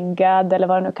frustrerad, triggad eller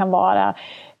vad det nu kan vara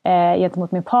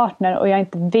gentemot min partner, och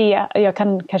jag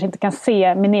kanske inte kan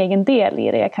se min egen del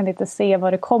i det. Jag kan inte se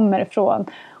var det kommer ifrån,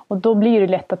 och då blir det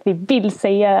lätt att vi vill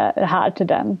säga det här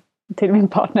till min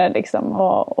partner liksom,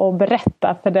 och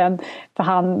berätta för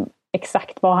han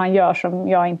exakt vad han gör som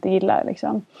jag inte gillar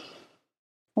liksom.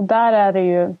 Och där är det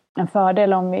ju en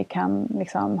fördel om vi kan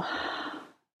liksom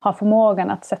ha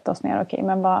förmågan att sätta oss ner. Okej,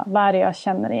 men vad är det jag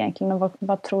känner egentligen, och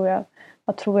vad tror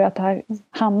jag att det här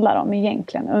handlar om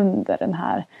egentligen under den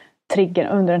här triggern,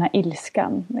 under den här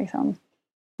ilskan liksom.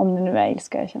 Om det nu är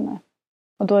ilska jag känner.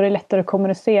 Och då är det lättare att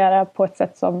kommunicera på ett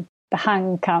sätt som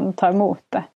han kan ta emot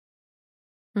det.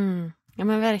 Ja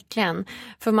men verkligen.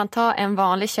 För man tar en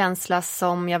vanlig känsla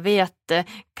som jag vet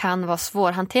kan vara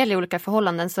svårhanterlig i olika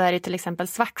förhållanden, så är det till exempel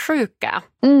svartsjuka.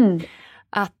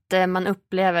 Att man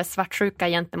upplever svartsjuka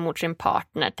gentemot sin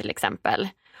partner till exempel.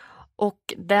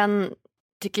 Och den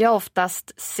tycker jag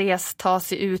oftast ta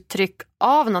sig uttryck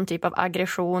av någon typ av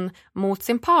aggression mot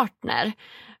sin partner.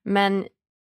 Men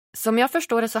som jag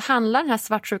förstår det så handlar den här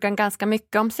svartsjukan ganska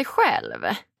mycket om sig själv.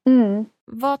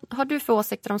 Vad har du för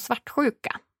åsikter om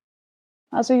svartsjuka?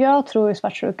 Alltså jag tror att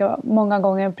svartsjuka många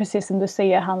gånger, precis som du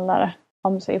säger, handlar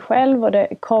om sig själv. Och det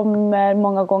kommer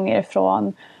många gånger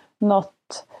ifrån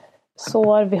något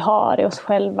sår vi har i oss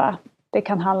själva. Det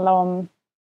kan handla om,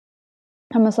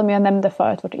 som jag nämnde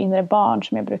förut, vårt inre barn,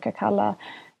 som jag brukar kalla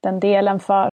den delen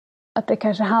för. Att det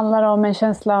kanske handlar om en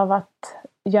känsla av att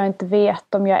jag inte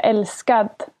vet om jag är älskad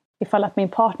ifall att min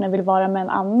partner vill vara med en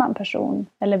annan person.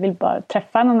 Eller vill bara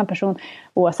träffa en annan person,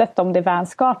 oavsett om det är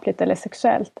vänskapligt eller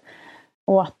sexuellt.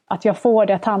 Och att jag får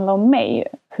det att handla om mig.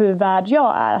 Hur värd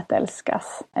jag är att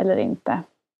älskas eller inte.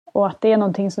 Och att det är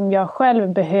någonting som jag själv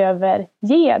behöver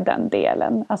ge den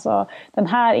delen. Alltså den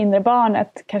här inre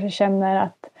barnet kanske känner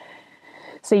att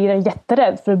sig är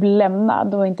jätterädd för att bli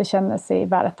lämnad och inte känner sig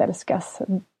värd att älskas.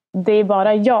 Det är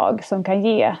bara jag som kan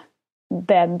ge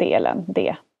den delen,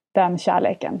 den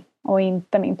kärleken. Och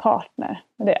inte min partner.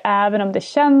 Även om det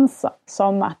känns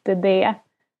som att det är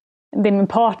min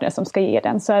partner som ska ge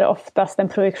den, så är det oftast en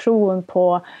projektion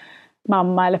på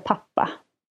mamma eller pappa.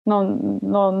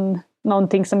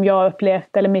 Någonting som jag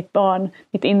upplevt, eller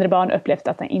mitt inre barn upplevt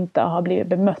att den inte har blivit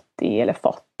bemött i eller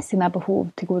fått sina behov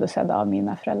tillgodosedda av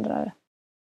mina föräldrar.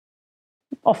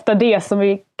 Ofta det som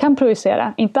vi kan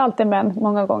projicera, inte alltid men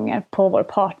många gånger, på vår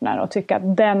partner och tycka att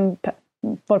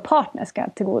vår partner ska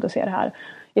tillgodose det här.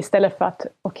 Istället för att,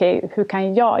 hur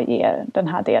kan jag ge den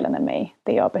här delen av mig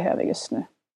det jag behöver just nu?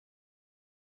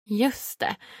 Just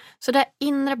det. Så det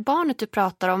inre barnet du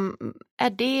pratar om, är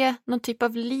det någon typ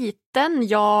av liten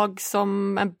jag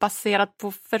som är baserad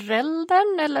på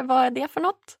föräldern? Eller vad är det för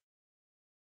något?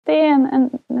 Det är en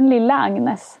lilla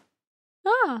Agnes.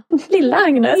 Lilla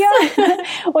Agnes. Ja.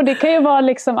 Och det kan ju vara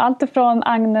liksom allt ifrån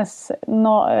Agnes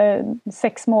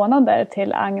 6 månader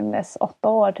till Agnes 8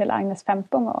 år till Agnes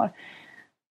 15 år.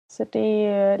 Så det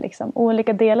är ju liksom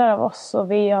olika delar av oss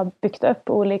och vi har byggt upp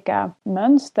olika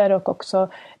mönster och också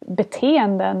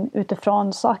beteenden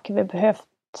utifrån saker vi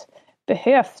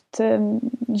behövt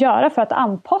göra för att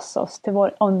anpassa oss till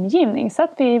vår omgivning så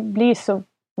att vi blir så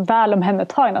väl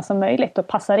omhändertagna som möjligt och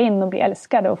passar in och blir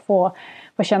älskade och får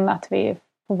känna att vi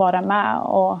får vara med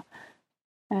och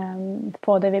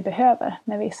få det vi behöver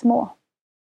när vi är små.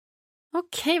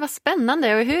 Okej, vad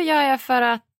spännande. Och hur gör jag för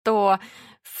att då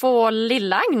få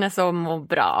lilla Agnes att må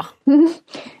bra?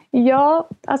 Ja,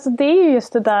 alltså det är ju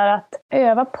just det där att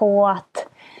öva på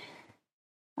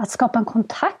att skapa en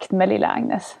kontakt med lilla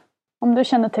Agnes. Om du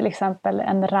känner till exempel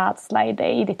en rädsla i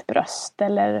dig, i ditt bröst,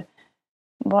 eller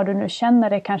vad du nu känner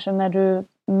det kanske när du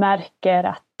märker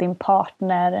att din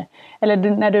partner,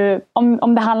 eller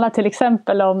om det handlar till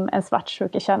exempel om en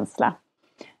svartsjukekänsla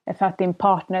för att din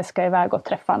partner ska iväg och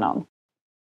träffa någon.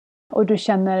 Och du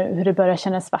känner hur du börjar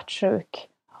känna svartsjuk.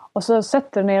 Och så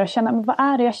sätter du ner och känner, men vad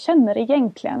är det jag känner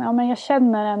egentligen? Ja, men jag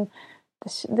känner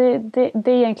det är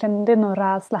egentligen, det är någon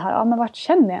rädsla här. Ja, men vart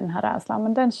känner jag den här rädslan?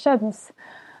 Men den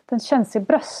känns i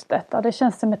bröstet. Ja, det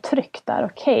känns som ett tryck där.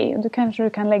 Okej, du kanske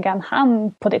kan lägga en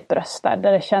hand på ditt bröst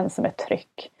där det känns som ett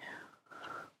tryck.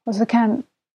 Och så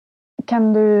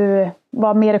kan du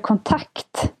vara mer i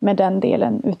kontakt med den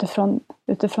delen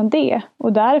utifrån det.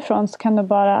 Och därifrån så kan du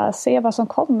bara se vad som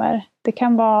kommer.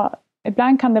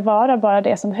 Ibland kan det vara bara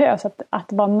det som behövs.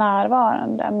 Att vara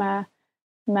närvarande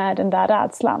med den där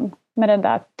rädslan. Med det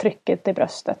där trycket i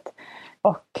bröstet.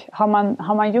 Och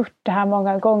har man gjort det här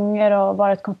många gånger och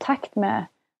varit i kontakt med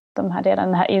de här delarna,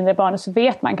 den här inre barnen, så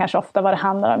vet man kanske ofta vad det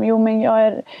handlar om. Jo,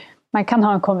 men man kan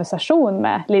ha en konversation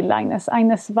med lilla Agnes.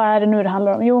 Agnes, vad är det nu det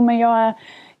handlar om? Jo, men jag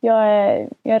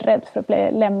är rädd för att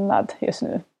bli lämnad just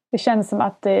nu. Det känns som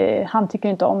att han tycker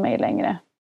inte om mig längre.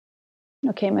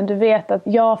 Okej, men du vet att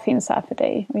jag finns här för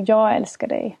dig. Och jag älskar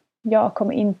dig. Jag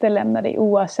kommer inte lämna dig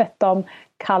oavsett om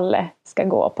Kalle ska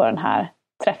gå på den här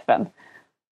träffen.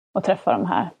 Och träffa de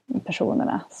här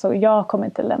personerna. Så jag kommer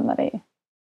inte lämna dig i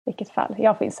vilket fall.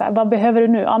 Jag finns här. Vad behöver du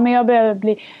nu? Ja, men jag behöver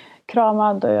bli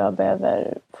kramad och jag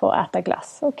behöver få äta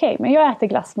glass. Okej, men jag äter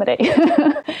glass med dig.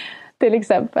 Till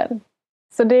exempel.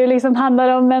 Så det liksom handlar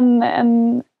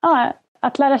om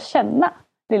att lära känna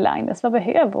lilla Agnes. Vad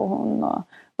behöver hon? Och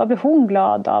vad blir hon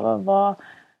glad av?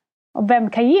 Och vem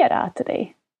kan ge det här till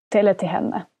dig? Eller till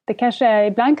henne?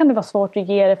 Ibland kan det vara svårt att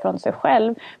ge det från sig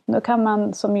själv. Men då kan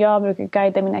man, som jag brukar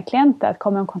guida mina klienter, att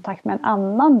komma i kontakt med en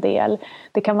annan del.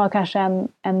 Det kan vara kanske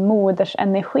en moders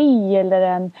energi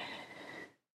eller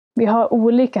vi har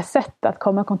olika sätt att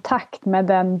komma i kontakt med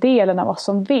den delen av oss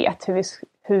som vet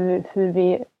hur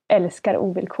vi älskar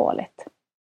ovillkorligt.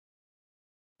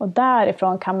 Och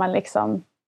därifrån kan man liksom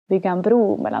bygga en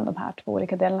bro mellan de här 2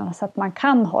 olika delarna så att man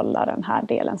kan hålla den här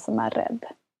delen som är rädd.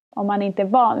 Om man inte är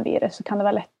van vid det så kan det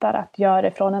vara lättare att göra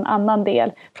det från en annan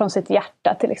del, från sitt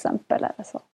hjärta till exempel. Eller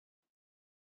så.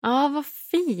 Ja, vad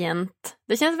fint.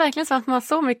 Det känns verkligen som att man har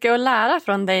så mycket att lära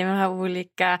från dig med de här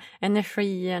olika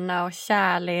energierna och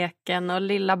kärleken och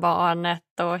lilla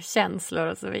barnet och känslor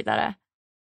och så vidare.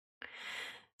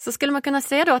 Så skulle man kunna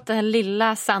säga då att den här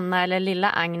lilla Sanna eller lilla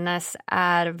Agnes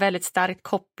är väldigt starkt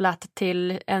kopplat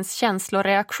till ens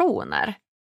känsloreaktioner?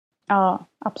 Ja,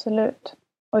 absolut.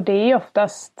 Och det är ju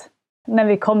oftast när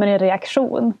vi kommer i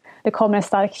reaktion. Det kommer en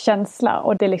stark känsla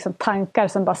och det är liksom tankar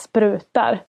som bara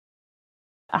sprutar.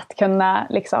 Att kunna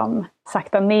liksom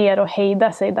sakta ner och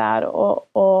hejda sig där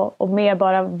och mer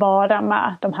bara vara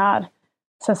med de här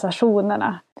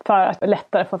sensationerna för att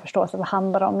lättare få förstå vad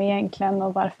handlar det om egentligen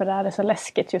och varför är det så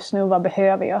läskigt just nu, vad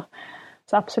behöver jag?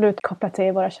 Så absolut kopplat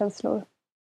till våra känslor.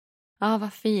 Ja,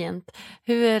 vad fint.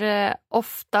 Hur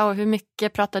ofta och hur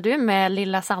mycket pratar du med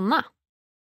lilla Sanna?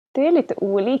 Det är lite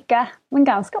olika, men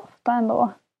ganska ofta ändå.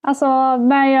 Alltså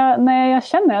när jag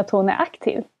känner att hon är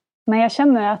aktiv. När jag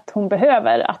känner att hon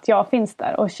behöver att jag finns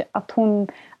där. Och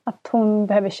att hon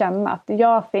behöver känna att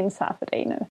jag finns här för dig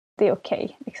nu. Det är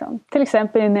okej. Liksom. Till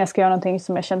exempel när jag ska göra någonting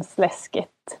som jag känns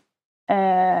läskigt.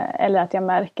 Eller att jag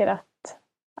märker att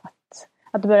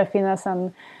det börjar finnas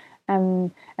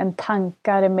en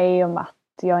tankar i mig om att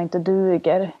jag inte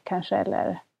duger. Kanske,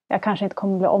 eller jag kanske inte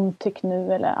kommer bli omtyckt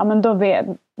nu. Eller, ja, men då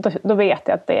vet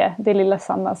jag att det är lilla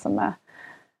Sanna som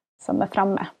är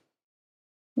framme.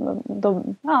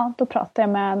 Då pratar jag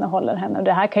med henne och håller henne. Och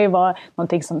det här kan ju vara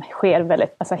någonting som sker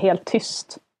väldigt, helt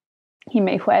tyst i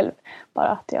mig själv. Bara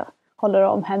att jag håller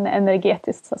om henne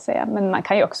energetiskt så att säga. Men man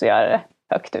kan ju också göra det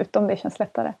högt ut om det känns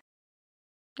lättare.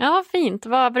 Ja, fint.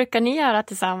 Vad brukar ni göra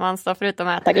tillsammans då, förutom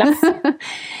att äta glass?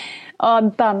 Ja,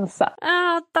 dansa.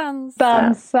 Ja, dansa.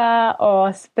 Dansa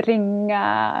och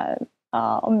springa.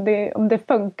 Ja, om det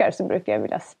funkar så brukar jag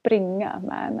vilja springa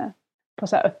med henne. På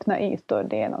så här öppna ytor,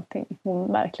 det är någonting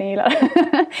hon verkligen gillar.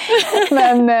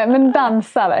 men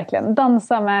dansa verkligen.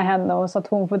 Dansa med henne och så att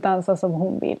hon får dansa som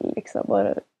hon vill. Liksom,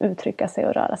 och uttrycka sig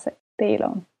och röra sig. Det gillar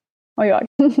hon. Och jag.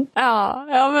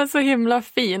 Ja, men så himla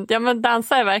fint. Ja, men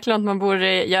dansa är verkligen något man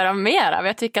borde göra mer av.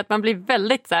 Jag tycker att man blir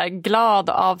väldigt så här, glad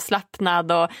och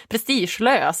avslappnad och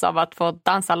prestigelös av att få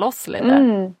dansa loss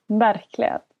lite.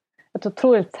 Verkligen. Ett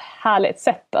otroligt härligt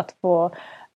sätt att få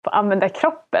använda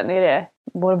kroppen i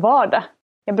vår vardag.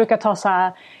 Jag brukar ta så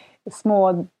här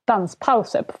små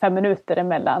danspauser på 5 minuter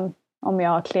emellan om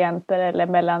jag har klienter eller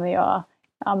mellan jag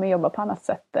jobbar på annat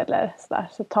sätt eller så där.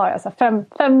 Så tar jag så här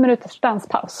 5 minuters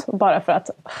danspaus bara för att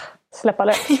släppa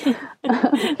lös.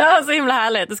 Ja, så himla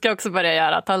härligt. Det ska jag också börja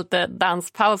göra. Ta lite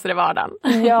danspauser i vardagen.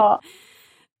 Ja.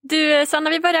 Du, Sanna,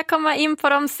 vi börjar komma in på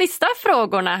de sista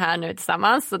frågorna här nu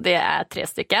tillsammans. Och det är 3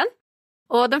 stycken.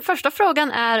 Och den första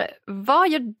frågan är, vad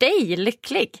gör dig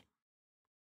lycklig?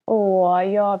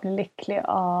 Jag blir lycklig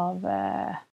av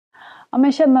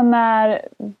känna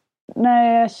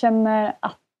när jag känner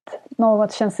att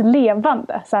något känns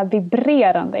levande, så här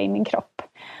vibrerande i min kropp.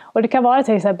 Och det kan vara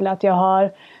till exempel att jag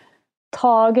har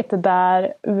tagit det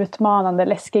där utmanande,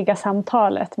 läskiga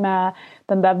samtalet med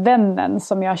den där vännen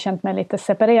som jag har känt mig lite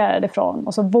separerad ifrån.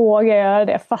 Och så vågar jag göra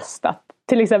det fast att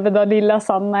till exempel då lilla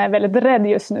Sanna är väldigt rädd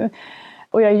just nu.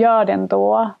 Och jag gör det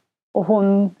ändå. Och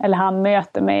hon eller han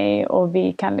möter mig och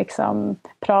vi kan liksom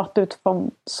prata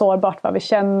utifrån sårbart vad vi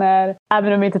känner.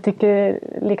 Även om vi inte tycker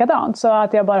likadant. Så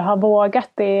att jag bara har vågat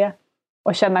det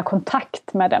och känna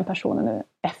kontakt med den personen nu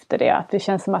efter det. Att det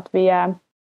känns som att vi är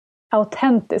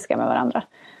autentiska med varandra.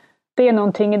 Det är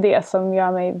någonting i det som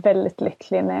gör mig väldigt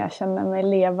lycklig när jag känner mig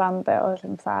levande och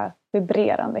liksom så här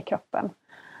vibrerande i kroppen.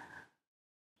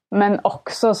 Men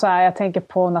också så här, jag tänker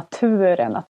på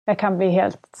naturen. Att jag kan bli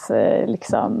helt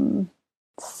liksom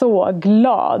så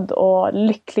glad och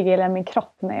lycklig i min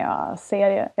kropp när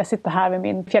jag sitter här vid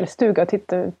min fjällstuga och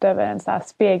tittar ut över en så här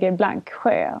spegelblank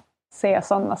sjö. Se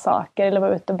sådana saker eller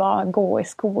vara ute och bara gå i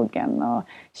skogen och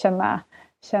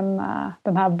känna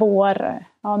den här vår.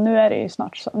 Ja, nu är det ju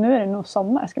nu är det nog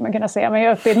sommar ska man kunna säga, men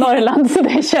jag är uppe i Norrland så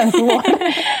det känns vår.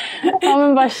 Ja,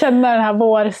 men bara känna den här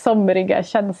vårsomriga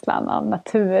känslan av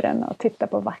naturen och titta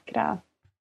på vackra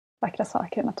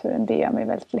saker i naturen. Det gör mig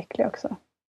väldigt lycklig också.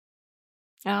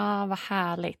 Ja, vad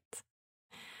härligt.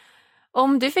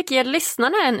 Om du fick ge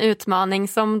lyssnarna en utmaning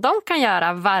som de kan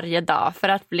göra varje dag för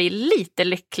att bli lite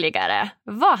lyckligare,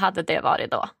 vad hade det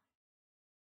varit då?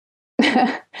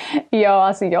 Ja,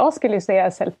 alltså jag skulle ju säga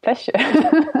self-pleasure.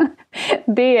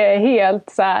 Det är helt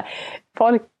så här,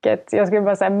 folket, jag skulle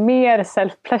bara säga mer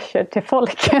self-pleasure till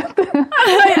folket.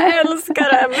 Jag älskar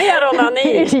det, mer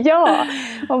onani. Ja,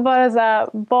 och bara så här,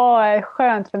 vad är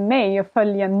skönt för mig att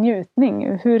följa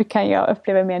njutning? Hur kan jag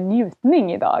uppleva mer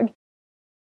njutning idag?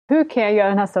 Hur kan jag göra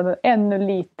den här stunden ännu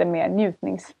lite mer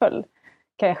njutningsfull?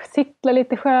 Kan jag sitta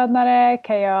lite skönare?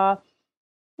 Kan jag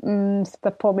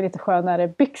sätta på mig lite skönare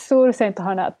byxor så jag inte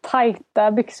har de här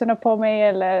tajta byxorna på mig?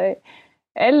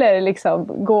 Eller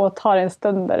liksom gå och ta en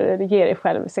stund där du ger dig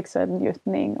själv sexuell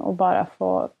njutning och bara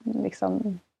få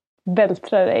liksom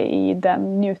vältra dig i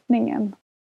den njutningen.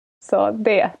 Så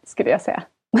det skulle jag säga.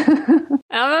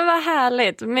 Ja, men vad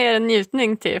härligt. Mer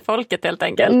njutning till folket helt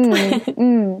enkelt.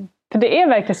 För det är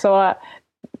verkligen så,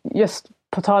 just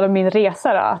på tal om min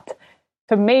resa då, att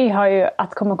för mig har ju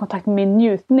att komma i kontakt med min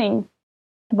njutning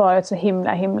varit så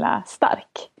himla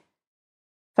stark.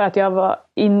 För att jag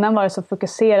innan var så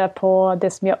fokuserad på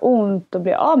det som gör ont och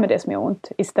bli av med det som gör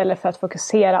ont. Istället för att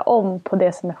fokusera om på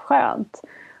det som är skönt.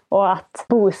 Och att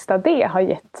boosta det har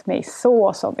gett mig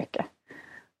så mycket.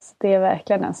 Så det är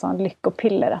verkligen en sån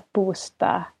lyckopiller att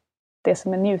boosta det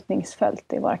som är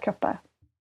njutningsfullt i våra kroppar.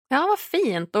 Ja, vad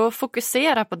fint. Och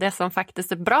fokusera på det som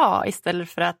faktiskt är bra istället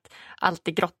för att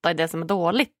alltid grotta i det som är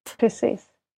dåligt. Precis,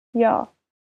 ja.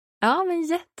 Ja, men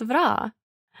jättebra.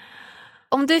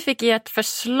 Om du fick ge ett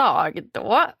förslag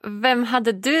då, vem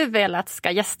hade du velat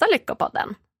ska gästa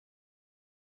Lyckopodden?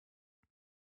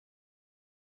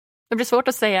 Det blir svårt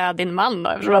att säga din man då,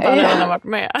 eftersom att han redan har varit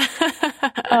med.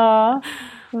 Ja,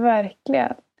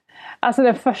 verkligen. Alltså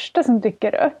den första som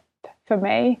dyker upp för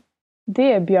mig,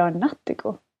 det är Björn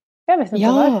Natthiko. Jag vet inte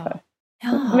varför.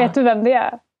 Ja. Vet du vem det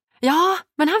är? Ja,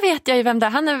 men han vet jag ju vem det är.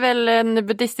 Han är väl en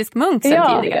buddhistisk munk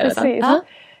sedan tidigare. Precis.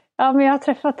 Ja, men jag har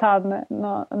träffat han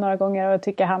några gånger och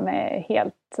tycker han är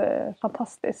helt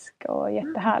fantastisk och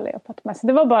jättehärlig att prata med. Så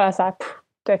det var bara så här,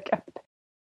 dök upp.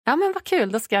 Ja, men vad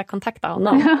kul. Då ska jag kontakta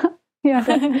honom. Ja,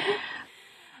 det.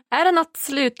 Är det något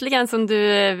slutligen som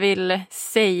du vill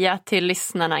säga till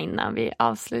lyssnarna innan vi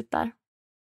avslutar?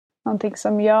 Någonting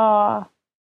som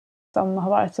har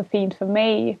varit så fint för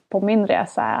mig på min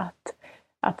resa är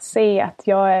att se att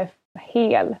jag är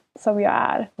hel som jag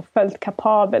är och fullt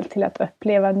kapabel till att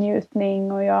uppleva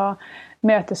njutning. Och jag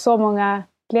möter så många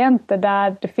klienter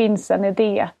där det finns en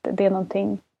idé att det är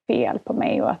någonting fel på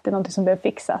mig och att det är någonting som behöver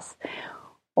fixas.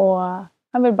 Och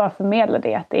jag vill bara förmedla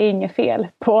det, att det är inget fel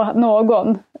på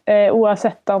någon.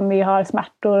 Oavsett om vi har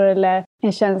smärtor eller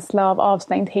en känsla av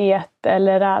avstängdhet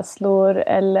eller rädslor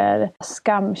eller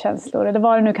skamkänslor. Eller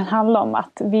vad det nu kan handla om.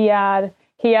 Att vi är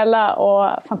hela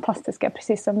och fantastiska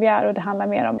precis som vi är. Och det handlar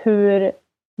mer om hur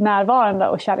närvarande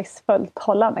och kärleksfullt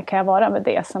hållande kan jag vara med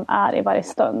det som är i varje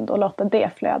stund. Och låta det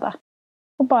flöda.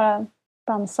 Och bara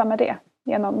dansa med det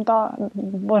genom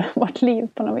vårt liv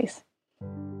på något vis.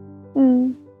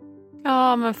 Mm.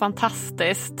 Ja, men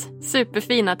fantastiskt.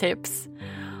 Superfina tips.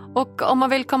 Och om man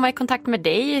vill komma i kontakt med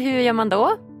dig, hur gör man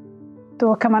då?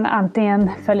 Då kan man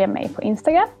antingen följa mig på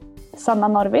Instagram, Sanna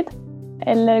Norrvidd.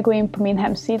 Eller gå in på min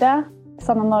hemsida,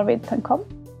 sannanorrvidd.com.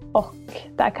 Och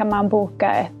där kan man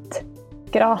boka ett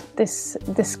gratis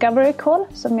discovery call,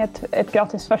 som är ett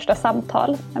gratis första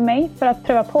samtal med mig. För att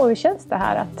pröva på hur känns det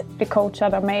här att bli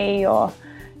coachad av mig och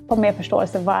få mer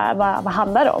förståelse vad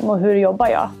handlar det om och hur jobbar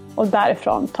jag. Och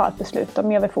därifrån ta ett beslut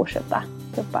om jag vill fortsätta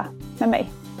jobba med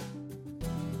mig.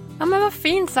 Ja, men vad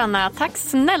fint, Sanna. Tack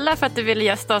snälla för att du ville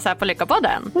gästa oss här på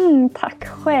Lyckopodden. Tack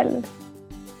själv.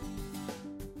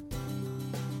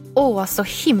 Så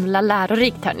himla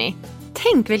lärorikt, hörni.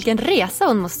 Tänk vilken resa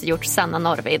hon måste gjort, Sanna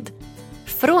Norrvidd.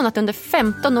 Från att under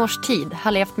 15 års tid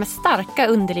ha levt med starka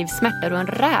underlivssmärtor och en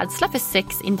rädsla för sex,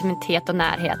 intimitet och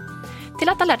närhet, till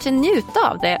att ha lärt sig njuta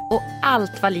av det och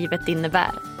allt vad livet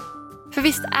innebär. För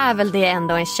visst är väl det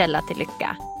ändå en källa till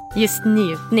lycka? Just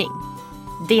njutning.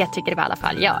 Det tycker i alla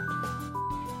fall jag.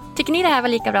 Tycker ni det här var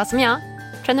lika bra som jag?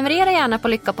 Prenumerera gärna på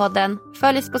Lyckopodden,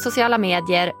 följ oss på sociala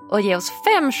medier och ge oss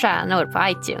 5 stjärnor på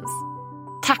iTunes.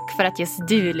 Tack för att just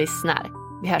du lyssnar.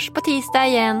 Vi hörs på tisdag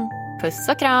igen. Puss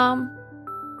och kram!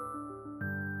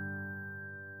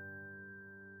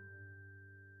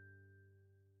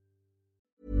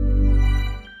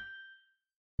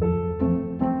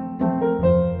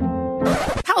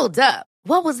 Hold up.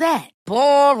 What was that?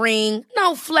 Boring.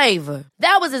 No flavor.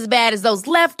 That was as bad as those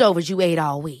leftovers you ate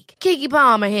all week. Keke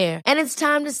Palmer here. And it's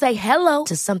time to say hello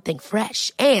to something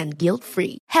fresh and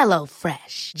guilt-free. Hello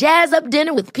Fresh. Jazz up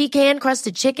dinner with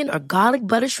pecan-crusted chicken or garlic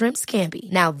butter shrimp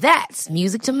scampi. Now that's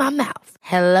music to my mouth.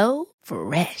 Hello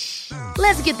Fresh.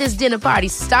 Let's get this dinner party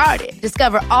started.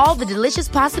 Discover all the delicious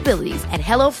possibilities at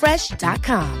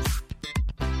hellofresh.com.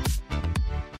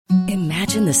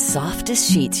 Imagine the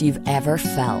softest sheets you've ever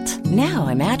felt. Now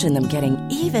imagine them getting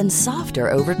even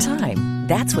softer over time.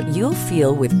 That's what you'll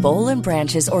feel with Boll &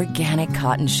 Branch's organic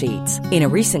cotton sheets. In a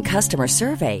recent customer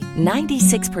survey,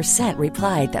 96%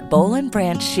 replied that Boll &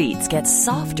 Branch sheets get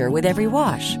softer with every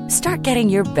wash. Start getting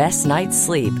your best night's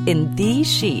sleep in these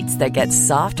sheets that get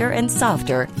softer and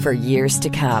softer for years to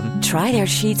come. Try their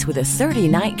sheets with a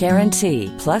 30-night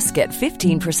guarantee. Plus, get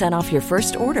 15% off your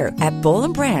first order at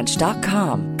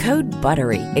bollandbranch.com. Code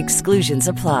BUTTERY. Exclusions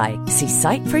apply. See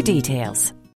site for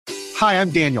details. Hi,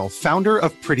 I'm Daniel, founder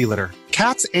of Pretty Litter.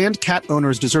 Cats and cat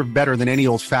owners deserve better than any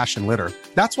old-fashioned litter.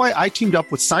 That's why I teamed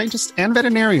up with scientists and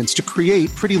veterinarians to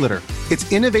create Pretty Litter.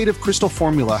 Its innovative crystal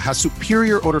formula has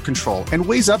superior odor control and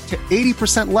weighs up to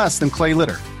 80% less than clay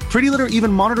litter. Pretty Litter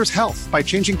even monitors health by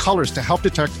changing colors to help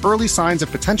detect early signs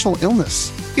of potential illness.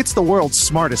 It's the world's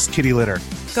smartest kitty litter.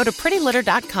 Go to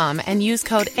prettylitter.com and use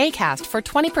code ACAST for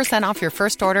 20% off your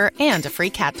first order and a free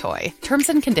cat toy. Terms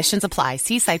and conditions apply.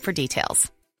 See site for details.